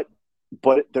 but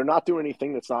they're not doing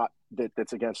anything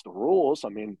that's against the rules. I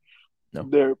mean, No.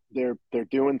 they're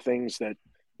doing things that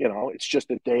it's just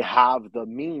that they have the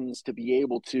means to be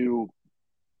able to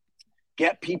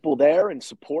get people there and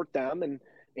support them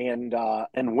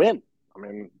and win. I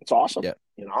mean, it's awesome, Yeah.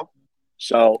 you know?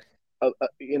 So,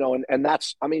 you know, and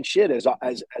that's, I mean, shit,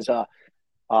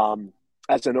 um,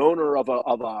 as an owner of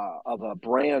a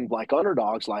brand like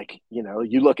Underdogs, like, you know,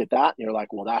 you look at that and you're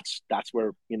like, well, that's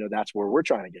where, you know, that's where we're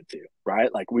trying to get to,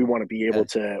 right? Like Yeah. we want to be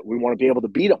able to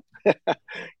beat them,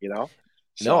 you know?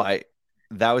 No, So,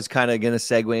 that was kind of going to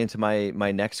segue into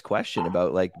my next question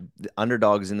about like the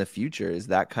underdogs in the future. Is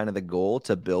that kind of the goal,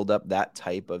 to build up that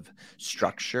type of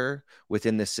structure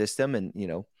within the system? And, you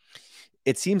know,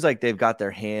 it seems like they've got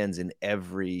their hands in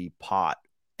every pot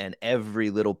and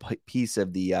every little piece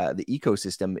of the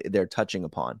ecosystem they're touching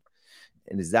upon.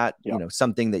 And is that, yeah. you know,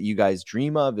 something that you guys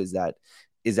dream of? Is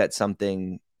that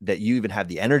something that you even have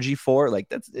the energy for? Like,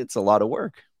 it's a lot of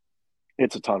work.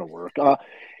 It's a ton of work.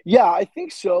 Yeah, I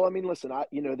think so. I mean, listen,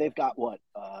 you know, they've got what,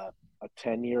 a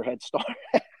 10-year head start.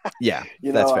 Yeah,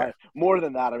 You that's know, fair. more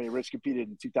than that. I mean, Rich competed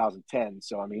in 2010,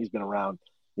 so I mean, he's been around.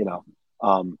 You know,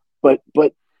 but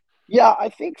yeah, I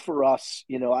think for us,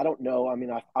 you know, I don't know. I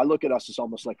mean, I look at us as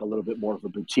almost like a little bit more of a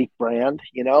boutique brand.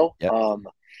 You know, Yep.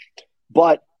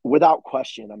 but without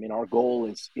question, I mean, our goal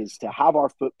is to have our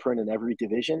footprint in every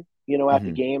division. You know, at the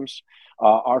Hmm. games,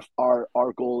 our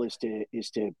goal is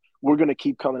to we're going to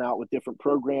keep coming out with different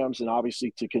programs, and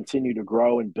obviously to continue to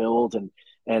grow and build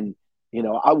and you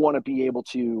know, I want to be able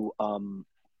to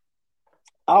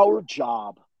our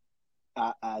job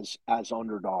as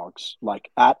underdogs, like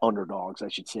at underdogs, I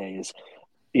should say, is,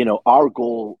 you know, our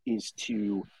goal is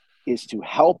to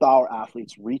help our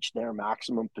athletes reach their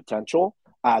maximum potential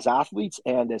as athletes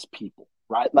and as people,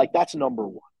 right? Like that's number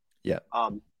one. Yeah.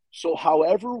 Um, so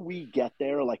however we get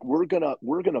there, like we're gonna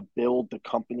build the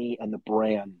company and the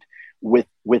brand with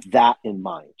that in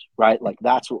mind, right? Like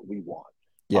that's what we want.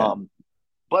 Yeah. Um,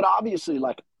 but obviously,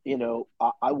 like, you know,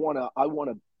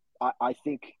 I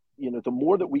think, you know, the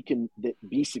more that we can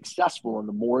be successful and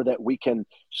the more that we can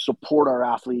support our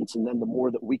athletes, and then the more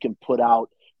that we can put out,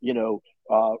 you know,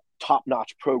 top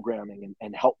notch programming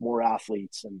and help more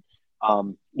athletes, and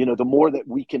you know, the more that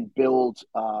we can build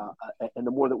and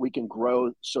the more that we can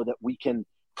grow, so that we can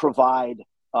provide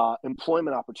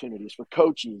employment opportunities for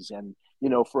coaches and, you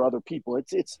know, for other people.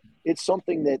 It's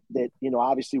something that, you know,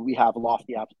 obviously we have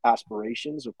lofty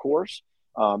aspirations, of course.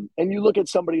 And you look at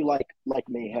somebody like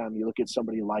Mayhem, you look at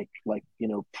somebody like, you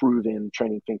know, Proven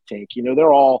Training Think Tank. You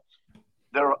know,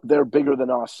 they're bigger than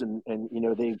us, and you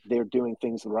know, they're doing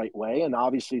things the right way, and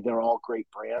obviously they're all great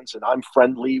brands. And I'm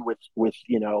friendly with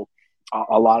you know,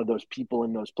 a lot of those people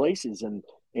in those places, and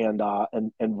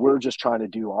we're just trying to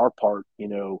do our part, you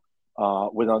know,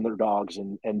 with underdogs,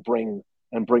 and bring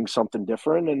something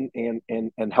different,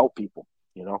 and help people.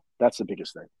 You know, that's the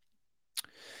biggest thing.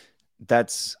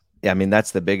 Yeah, I mean,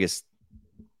 that's the biggest.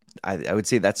 I would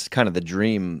say that's kind of the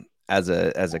dream as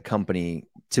a company,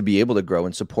 to be able to grow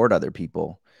and support other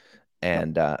people. Yep.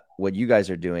 And what you guys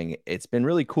are doing, it's been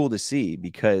really cool to see,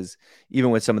 because even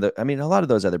with some of I mean, a lot of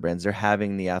those other brands, they're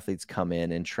having the athletes come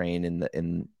in and train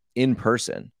in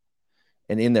person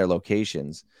and in their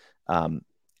locations. Um,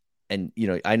 and you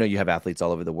know, I know you have athletes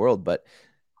all over the world, but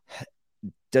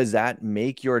does that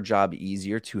make your job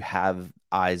easier to have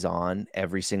eyes on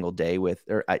every single day with,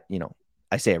 or you know,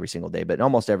 I say every single day, but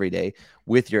almost every day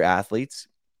with your athletes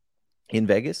in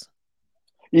Vegas?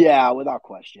 Yeah, without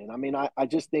question. I mean, I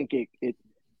just think it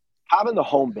having the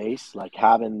home base, like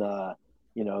having the,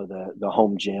 you know, the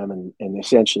home gym, and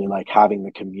essentially like having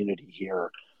the community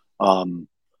here. Um,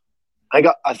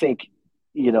 I think,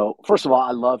 you know, first of all,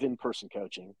 I love in person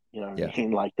coaching. You know what Yeah. I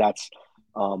mean? Like that's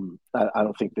I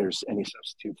don't think there's any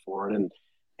substitute for it.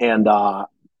 And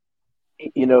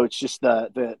you know, it's just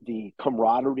the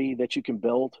camaraderie that you can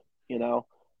build. You know,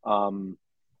 um,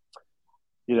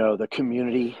 you know, the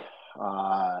community,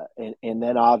 and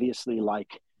then obviously,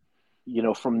 like, you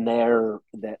know, from there,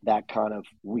 that kind of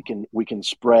we can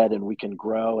spread and we can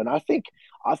grow. And I think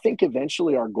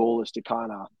eventually our goal is to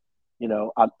kind of, you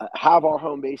know, have our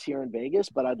home base here in Vegas,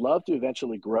 but I'd love to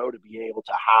eventually grow to be able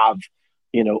to have,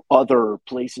 you know, other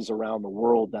places around the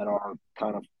world that are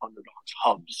kind of underdogs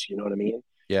hubs. You know what I mean?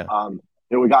 Yeah. um,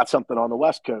 you know, we got something on the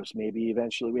West Coast. Maybe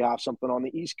eventually we have something on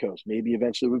the East Coast. Maybe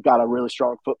eventually we've got a really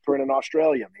strong footprint in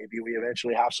Australia. Maybe we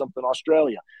eventually have something in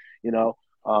Australia. You know,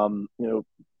 you know,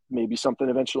 maybe something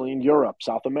eventually in Europe,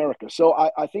 South America. So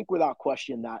I think without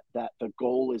question that the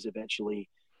goal is eventually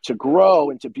to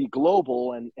grow and to be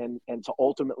global, and to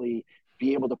ultimately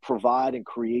be able to provide and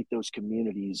create those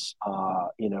communities,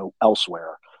 you know,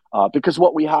 elsewhere. Because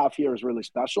what we have here is really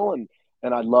special,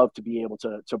 and I'd love to be able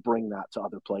to bring that to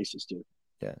other places too.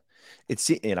 Yeah. It's,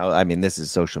 you know, I mean, this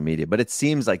is social media, but it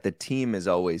seems like the team is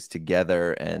always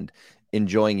together, and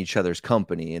enjoying each other's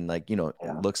company. And like, it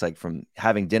Yeah. looks like from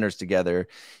having dinners together,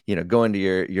 going to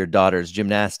your daughter's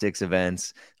gymnastics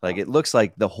events, like it looks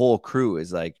like the whole crew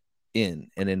is like in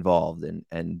and involved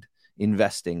and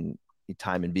investing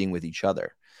time and being with each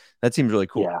other. That seems really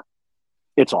cool. Yeah.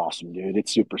 It's awesome, dude.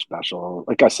 It's super special.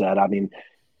 Like I said, I mean,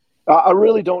 I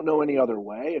really don't know any other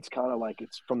way. It's kind of like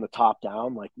it's from the top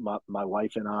down. Like my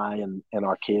wife and I and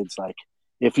our kids. Like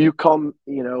if you come,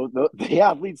 the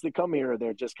athletes that come here,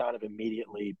 they're just kind of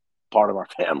immediately part of our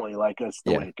family. Like that's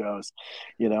the way Yeah. it goes.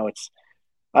 It's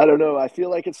I don't know. I feel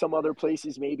like in some other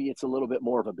places maybe it's a little bit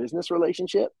more of a business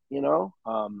relationship.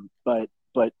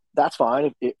 But that's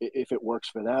fine if it works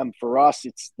for them. For us,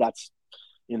 that's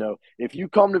if you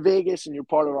come to Vegas and you're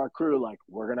part of our crew, like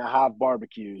we're gonna have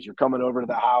barbecues. You're coming over to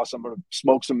the house. I'm gonna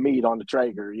smoke some meat on the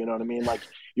Traeger. You know what I mean? Like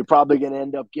you're probably gonna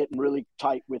end up getting really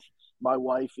tight with my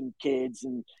wife and kids,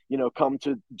 and come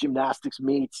to gymnastics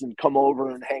meets and come over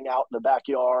and hang out in the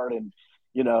backyard, and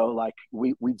like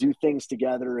we do things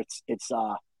together. It's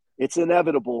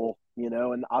inevitable,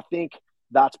 and I think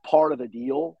that's part of the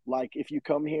deal. Like if you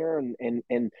come here and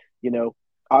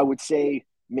I would say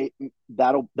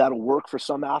that'll work for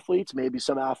some athletes. Maybe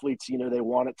some athletes, they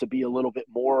want it to be a little bit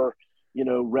more,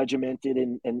 regimented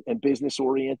and business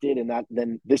oriented, and that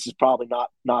then this is probably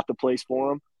not the place for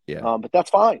them. Yeah. But that's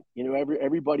fine.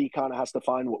 Everybody kind of has to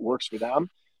find what works for them.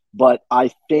 But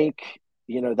I think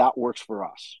that works for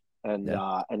us, and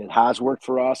Yeah. and it has worked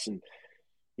for us, and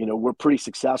we're pretty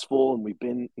successful, and we've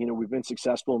been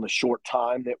successful in the short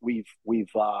time that we've been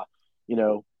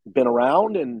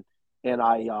around, and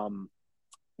I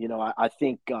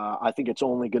think it's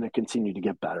only going to continue to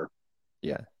get better.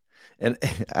 Yeah. And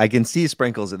I can see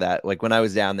sprinkles of that. Like when I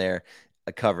was down there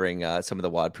covering some of the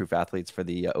WOD proof athletes for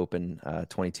the Open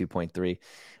 22.3,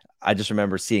 I just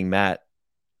remember seeing Matt.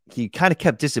 He kind of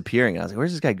kept disappearing. I was like,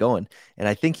 where's this guy going? And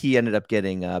I think he ended up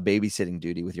getting babysitting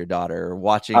duty with your daughter or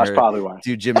watching That's her probably why.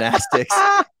 do gymnastics.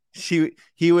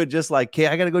 He would just like, okay,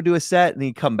 I got to go do a set. And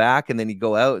he'd come back and then he'd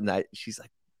go out. And she's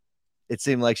like, it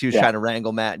seemed like she was Yeah. trying to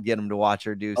wrangle Matt and get him to watch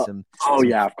her do some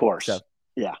yeah, of course. stuff.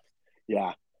 Yeah.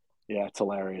 It's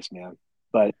hilarious, man.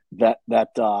 But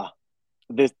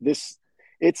this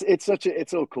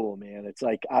it's so cool, man. It's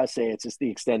like I say, it's just the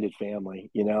extended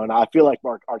family, and I feel like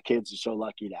our kids are so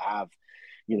lucky to have,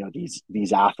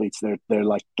 these athletes. They're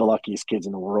like the luckiest kids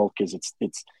in the world, because it's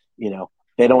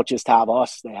they don't just have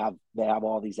us, they have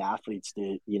all these athletes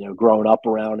that growing up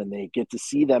around, and they get to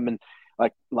see them, and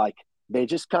like they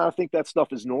just kind of think that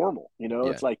stuff is normal. Yeah.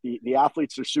 It's like the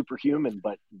athletes are superhuman,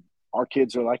 but our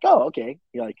kids are like, oh, okay,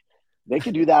 like they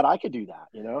could do that, I could do that,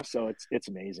 so it's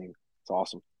amazing. It's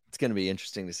awesome. It's going to be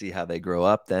interesting to see how they grow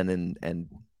up then, and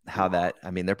how that,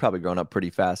 I mean, they're probably growing up pretty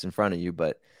fast in front of you,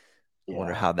 but I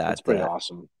wonder how that, it's pretty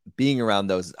awesome. Being around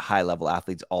those high level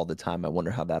athletes all the time, I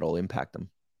wonder how that'll impact them.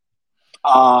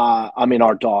 I mean,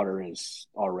 our daughter is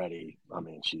already, I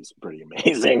mean, she's pretty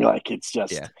amazing. Like it's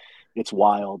just, it's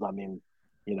wild. I mean,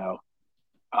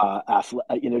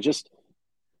 just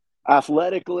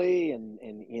athletically and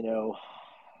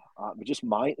just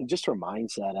her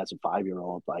mindset as a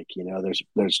 5-year-old, like,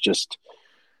 there's just,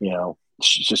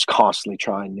 she's just constantly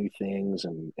trying new things,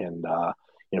 and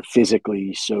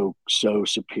physically so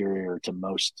superior to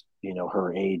most,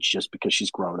 her age, just because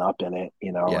she's grown up in it,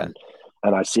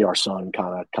 and I see our son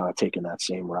kind of taking that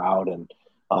same route. And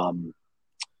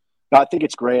I think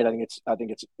it's great. I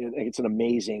think it's an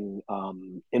amazing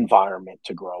environment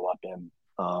to grow up in,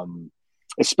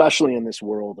 especially in this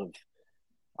world of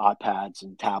iPads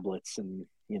and tablets, and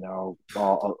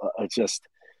it's just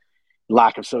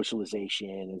lack of socialization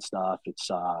and stuff.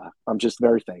 It's I'm just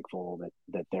very thankful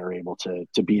that they're able to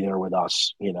be there with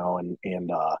us, and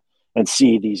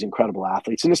see these incredible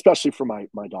athletes, and especially for my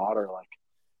daughter, like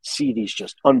see these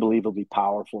just unbelievably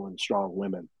powerful and strong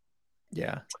women.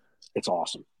 Yeah, it's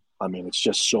awesome. I mean, it's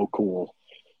just so cool,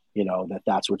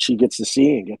 that's what she gets to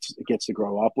see and gets to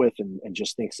grow up with, and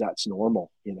just thinks that's normal,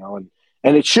 and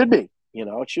it should be.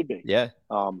 It should be. Yeah.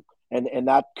 And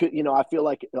that could, I feel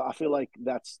like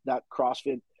that's that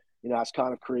CrossFit, has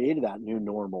kind of created that new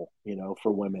normal,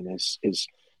 for women is,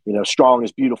 strong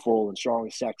is beautiful and strong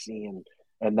is sexy.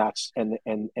 And that's, and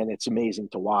it's amazing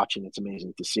to watch, and it's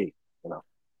amazing to see,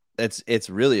 It's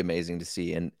really amazing to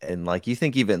see. And like, you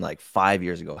think even like 5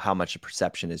 years ago, how much the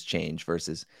perception has changed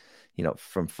versus,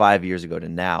 from 5 years ago to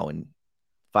now, and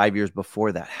 5 years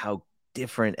before that, how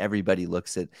different everybody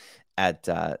looks at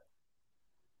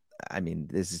I mean,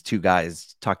 this is two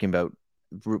guys talking about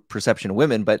perception of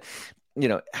women, but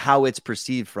how it's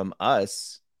perceived from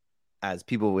us as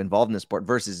people involved in the sport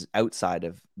versus outside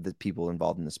of the people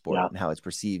involved in the sport, Yeah, and how it's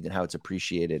perceived and how it's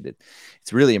appreciated.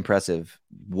 It's really impressive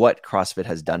what CrossFit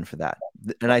has done for that.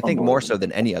 And I think more so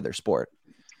unbelievable. than any other sport.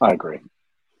 I agree.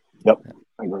 Yep,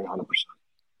 I agree 100%.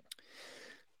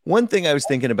 One thing I was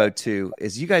thinking about too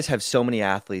is you guys have so many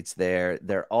athletes there.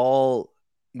 They're all,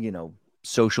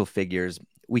 social figures.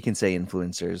 We can say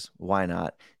influencers. Why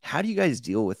not? How do you guys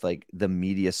deal with like the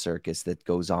media circus that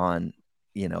goes on?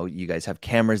 You guys have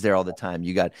cameras there all the time.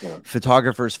 You got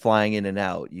photographers flying in and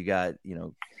out. You got,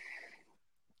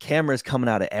 cameras coming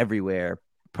out of everywhere,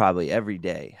 probably every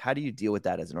day. How do you deal with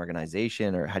that as an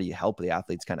organization, or how do you help the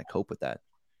athletes kind of cope with that?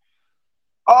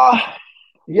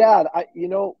 Yeah,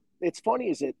 it's funny,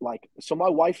 is it like, so my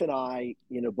wife and I,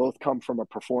 both come from a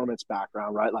performance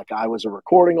background, right? Like I was a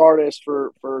recording artist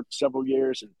for several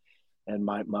years, and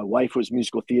my wife was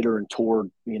musical theater and toured,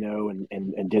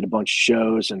 and did a bunch of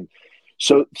shows. And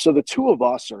so the two of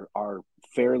us are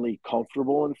fairly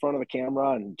comfortable in front of the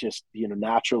camera, and just,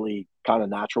 naturally kind of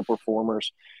natural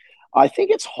performers. I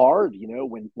think it's hard,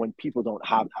 when people don't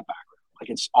have that background. Like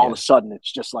it's all of a sudden,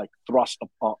 it's just like thrust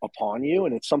upon you,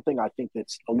 and it's something I think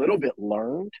that's a little bit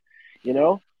learned, you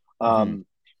know. Mm-hmm.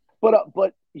 But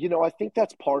I think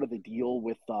that's part of the deal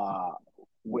with our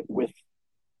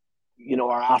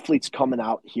athletes coming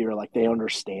out here. Like they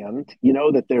understand,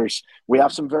 that we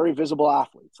have some very visible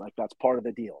athletes. Like that's part of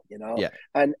the deal, Yeah.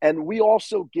 And we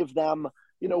also give them,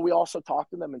 we also talk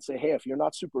to them and say, hey, if you're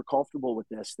not super comfortable with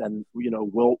this, then,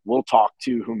 we'll talk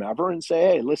to whomever and say,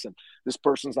 hey, listen, this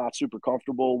person's not super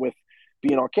comfortable with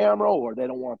being on camera, or they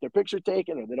don't want their picture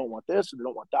taken, or they don't want this, or they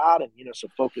don't want that. And, so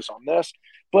focus on this.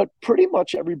 But pretty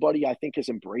much everybody, I think, has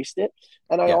embraced it.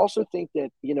 And I also think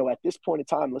that, at this point in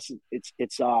time, listen,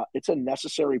 it's a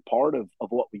necessary part of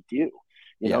what we do.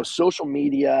 Social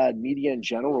media and media in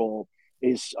general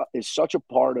is such a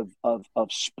part of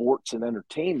sports and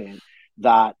entertainment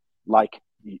that, like,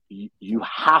 you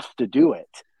have to do it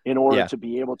in order to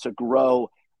be able to grow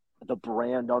the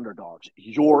brand underdogs,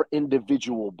 your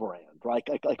individual brand, right?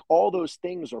 Like all those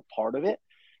things are part of it.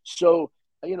 So,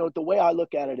 the way I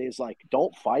look at it is like,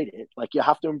 don't fight it. Like you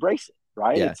have to embrace it,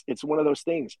 right? Yeah. It's one of those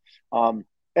things. So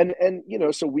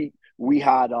we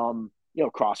had,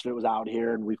 CrossFit was out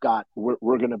here, and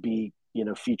we're going to be,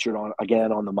 featured on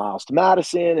the Miles to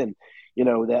Madison, and,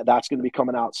 that's going to be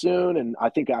coming out soon. And I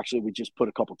think actually we just put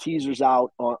a couple teasers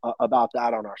out about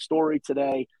that on our story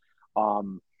today.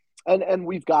 And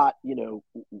we've got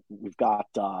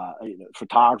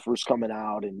photographers coming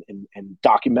out, and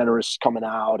documentarists coming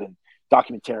out, and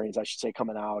documentarians, I should say,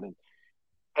 coming out, and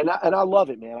I love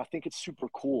it, man. I think it's super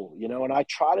cool, and I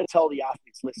try to tell the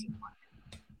athletes, listen,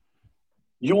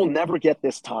 you will never get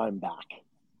this time back.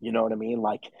 You know what I mean?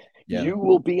 Like you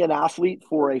will be an athlete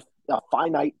for a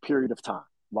finite period of time,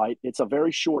 right? It's a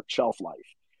very short shelf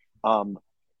life.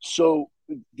 So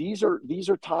these are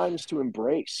times to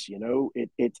embrace.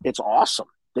 It's awesome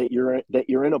that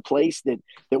you're in a place that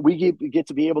we get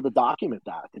to be able to document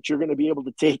that you're going to be able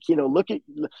to take, look at,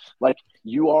 like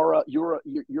you're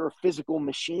a physical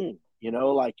machine,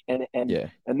 like, and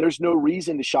there's no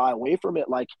reason to shy away from it.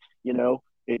 Like,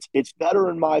 it's better,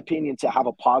 in my opinion, to have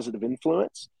a positive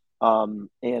influence. And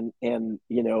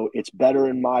it's better,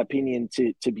 in my opinion,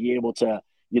 to be able to,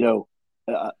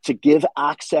 to give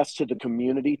access to the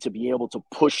community to be able to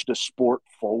push the sport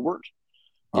forward.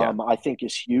 I think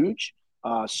is huge.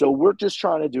 So we're just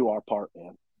trying to do our part,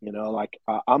 man.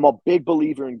 I'm a big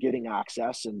believer in getting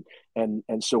access, and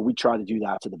so we try to do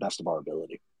that to the best of our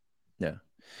ability. Yeah.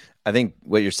 I think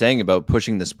what you're saying about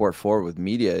pushing the sport forward with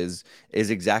media is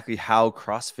exactly how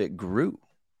CrossFit grew,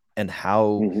 and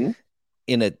how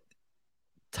in a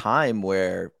time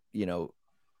where,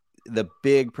 the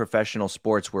big professional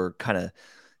sports were kind of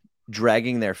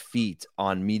dragging their feet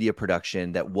on media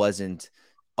production that wasn't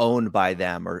owned by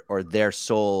them, or their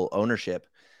sole ownership.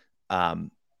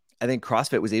 I think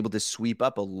CrossFit was able to sweep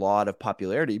up a lot of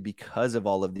popularity because of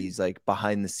all of these, like,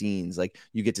 behind the scenes. Like,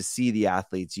 you get to see the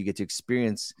athletes, you get to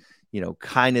experience,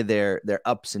 kind of their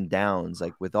ups and downs,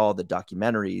 like with all the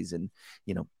documentaries and,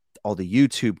 all the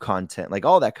YouTube content, like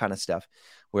all that kind of stuff,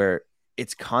 where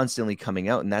it's constantly coming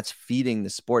out, and that's feeding the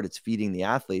sport. It's feeding the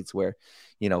athletes, where,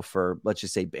 for, let's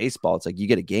just say, baseball, it's like you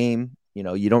get a game,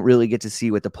 you don't really get to see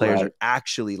what the players are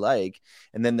actually like.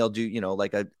 And then they'll do,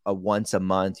 like a once a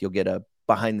month, you'll get a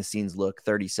behind the scenes look,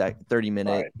 30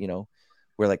 minute,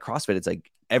 where like CrossFit, it's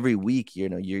like every week,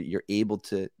 you're able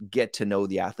to get to know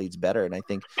the athletes better. And I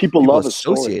think people love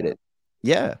associate it.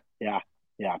 Yeah.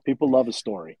 People love a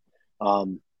story.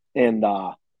 So,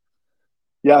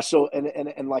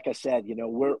 and like I said,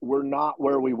 we're not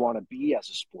where we want to be as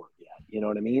a sport yet. You know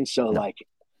what I mean? So like,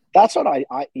 That's what I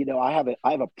I have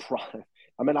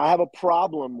a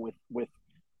problem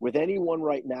with anyone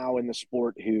right now in the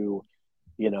sport who,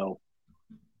 you know,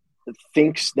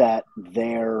 thinks that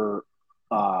they're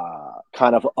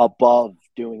kind of above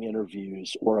doing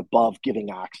interviews or above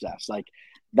giving access. Like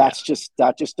that just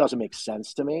doesn't make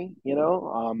sense to me,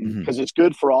 because it's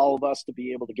good for all of us to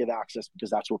be able to give access because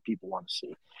that's what people want to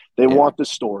see. They want the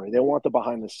story. They want the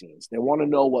behind the scenes. They want to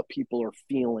know what people are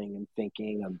feeling and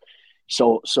thinking. And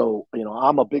so,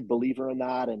 I'm a big believer in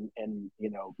that. And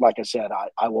like I said,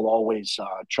 I will always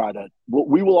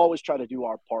we will always try to do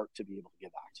our part to be able to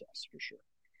give access for sure.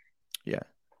 Yeah.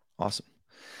 Awesome.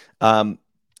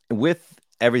 With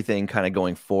everything kind of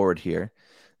going forward here,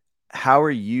 how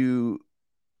do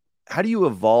you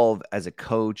evolve as a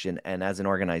coach and as an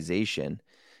organization?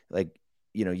 Like,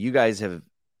 you guys have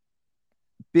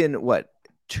been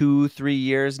 2-3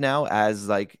 years now as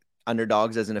like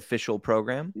Underdogs as an official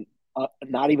program?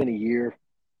 Not even a year.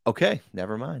 Okay,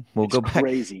 never mind. We'll go back.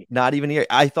 Crazy. Not even a year.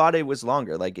 I thought it was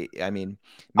longer. Maybe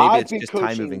it's just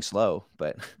time moving slow,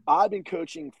 but I've been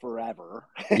coaching forever.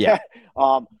 Yeah.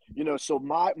 So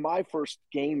my first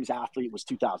games athlete was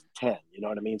 2010. You know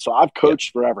what I mean? So I've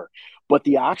coached forever. But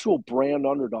the actual brand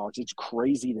Underdogs, it's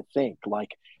crazy to think.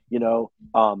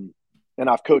 And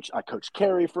I coached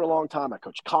Kerry for a long time. I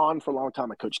coached Con for a long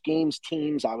time. I coached games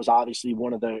teams. I was obviously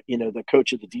one of the, the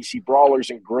coach of the DC Brawlers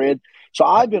and Grid. So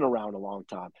I've been around a long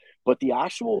time. But the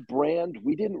actual brand,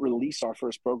 we didn't release our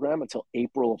first program until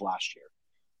April of last year,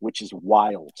 which is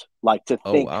wild. Like to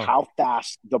think how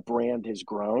fast the brand has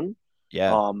grown.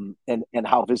 Yeah. And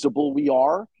how visible we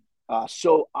are.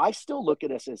 So I still look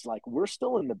at us as like we're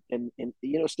still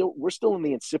we're still in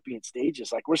the incipient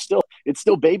stages. Like it's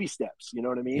still baby steps. You know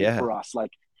what I mean? For us,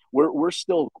 like we're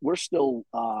still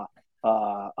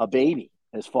a baby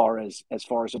as far as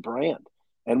a brand,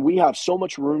 and we have so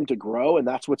much room to grow, and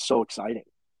that's what's so exciting.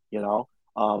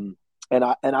 And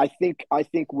I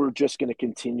think we're just going to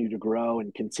continue to grow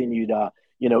and continue to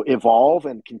evolve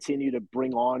and continue to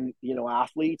bring on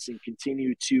athletes and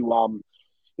continue to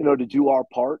to do our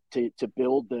part to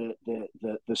build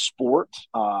the sport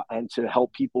and to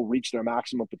help people reach their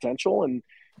maximum potential. And,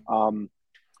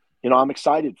 I'm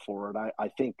excited for it. I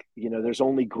think, there's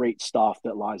only great stuff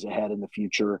that lies ahead in the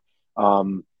future.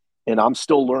 And I'm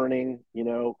still learning,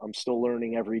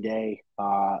 every day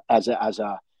as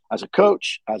a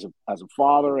coach, as a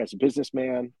father, as a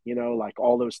businessman, like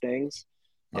all those things.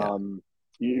 Yeah.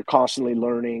 You're constantly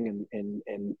learning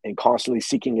and constantly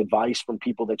seeking advice from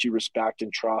people that you respect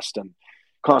and trust, and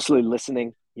constantly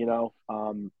listening,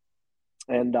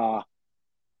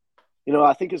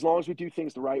 I think as long as we do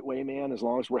things the right way, man, as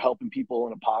long as we're helping people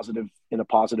in a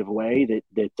positive way,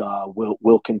 that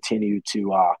we'll continue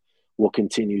to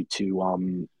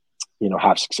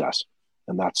have success.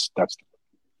 And that's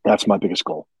my biggest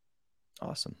goal.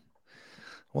 Awesome.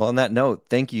 Well, on that note,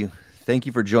 thank you. Thank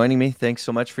you for joining me. Thanks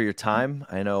so much for your time.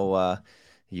 I know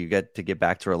you get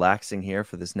back to relaxing here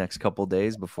for this next couple of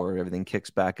days before everything kicks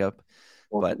back up.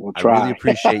 But we'll try. I really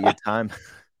appreciate your time.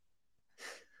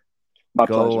 My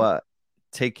pleasure.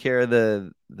 Take care of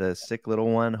the sick little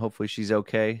one. Hopefully she's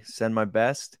okay. Send my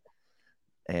best.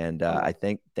 And I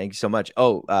thank you so much.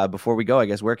 Before we go, I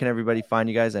guess, where can everybody find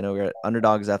you guys? I know we're at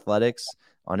Underdogs Athletics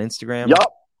on Instagram. Yep.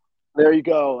 There you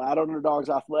go. At Underdogs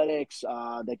Athletics.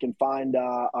 They can find,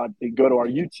 go to our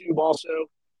YouTube also,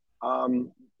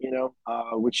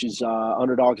 which is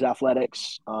Underdogs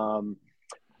Athletics.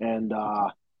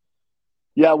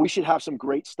 We should have some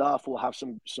great stuff. We'll have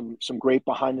some great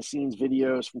behind the scenes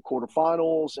videos from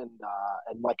quarterfinals. And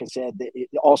like I said,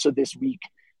 also this week,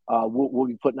 we'll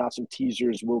be putting out some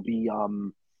teasers. We'll be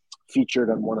featured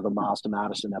on one of the Miles to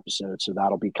Madison episodes. So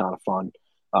that'll be kind of fun.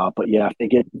 But yeah,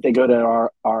 if they go to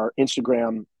our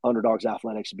Instagram, Underdogs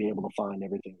Athletics, to be able to find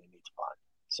everything they need to find.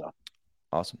 So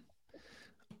awesome.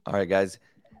 All right, guys,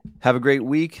 have a great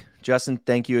week. Justin,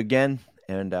 thank you again.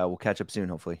 And we'll catch up soon,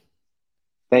 hopefully.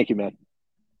 Thank you, man.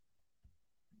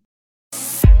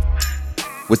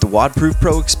 With the WODproof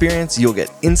Pro experience, you'll get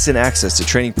instant access to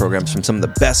training programs from some of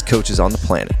the best coaches on the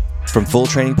planet. From full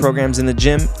training programs in the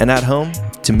gym and at home,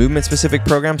 to movement-specific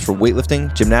programs for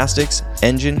weightlifting, gymnastics,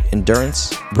 engine,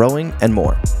 endurance, rowing, and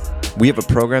more. We have a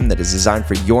program that is designed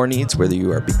for your needs, whether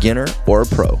you are a beginner or a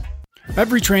pro.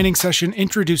 Every training session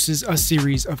introduces a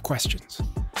series of questions.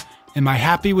 Am I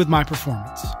happy with my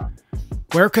performance?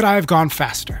 Where could I have gone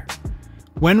faster?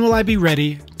 When will I be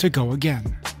ready to go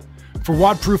again? For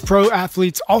WODproof Pro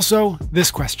athletes, also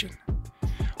this question: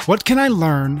 what can I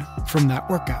learn from that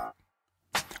workout?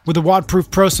 With a WODproof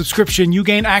Pro subscription, you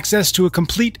gain access to a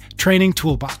complete training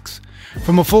toolbox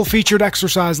From a full-featured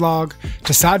exercise log,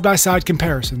 to side-by-side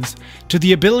comparisons, to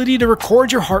the ability to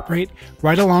record your heart rate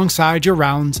right alongside your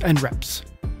rounds and reps.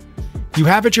 You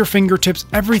have at your fingertips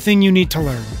everything you need to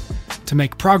learn, to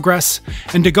make progress,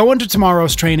 and to go into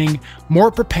tomorrow's training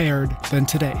more prepared than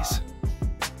today's.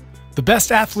 The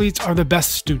best athletes are the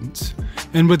best students,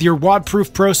 and with your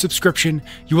WODproof Pro subscription,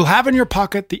 you will have in your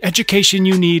pocket the education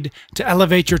you need to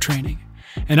elevate your training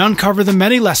and uncover the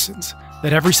many lessons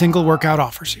that every single workout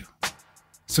offers you.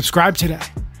 Subscribe today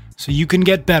so you can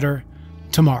get better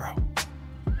tomorrow.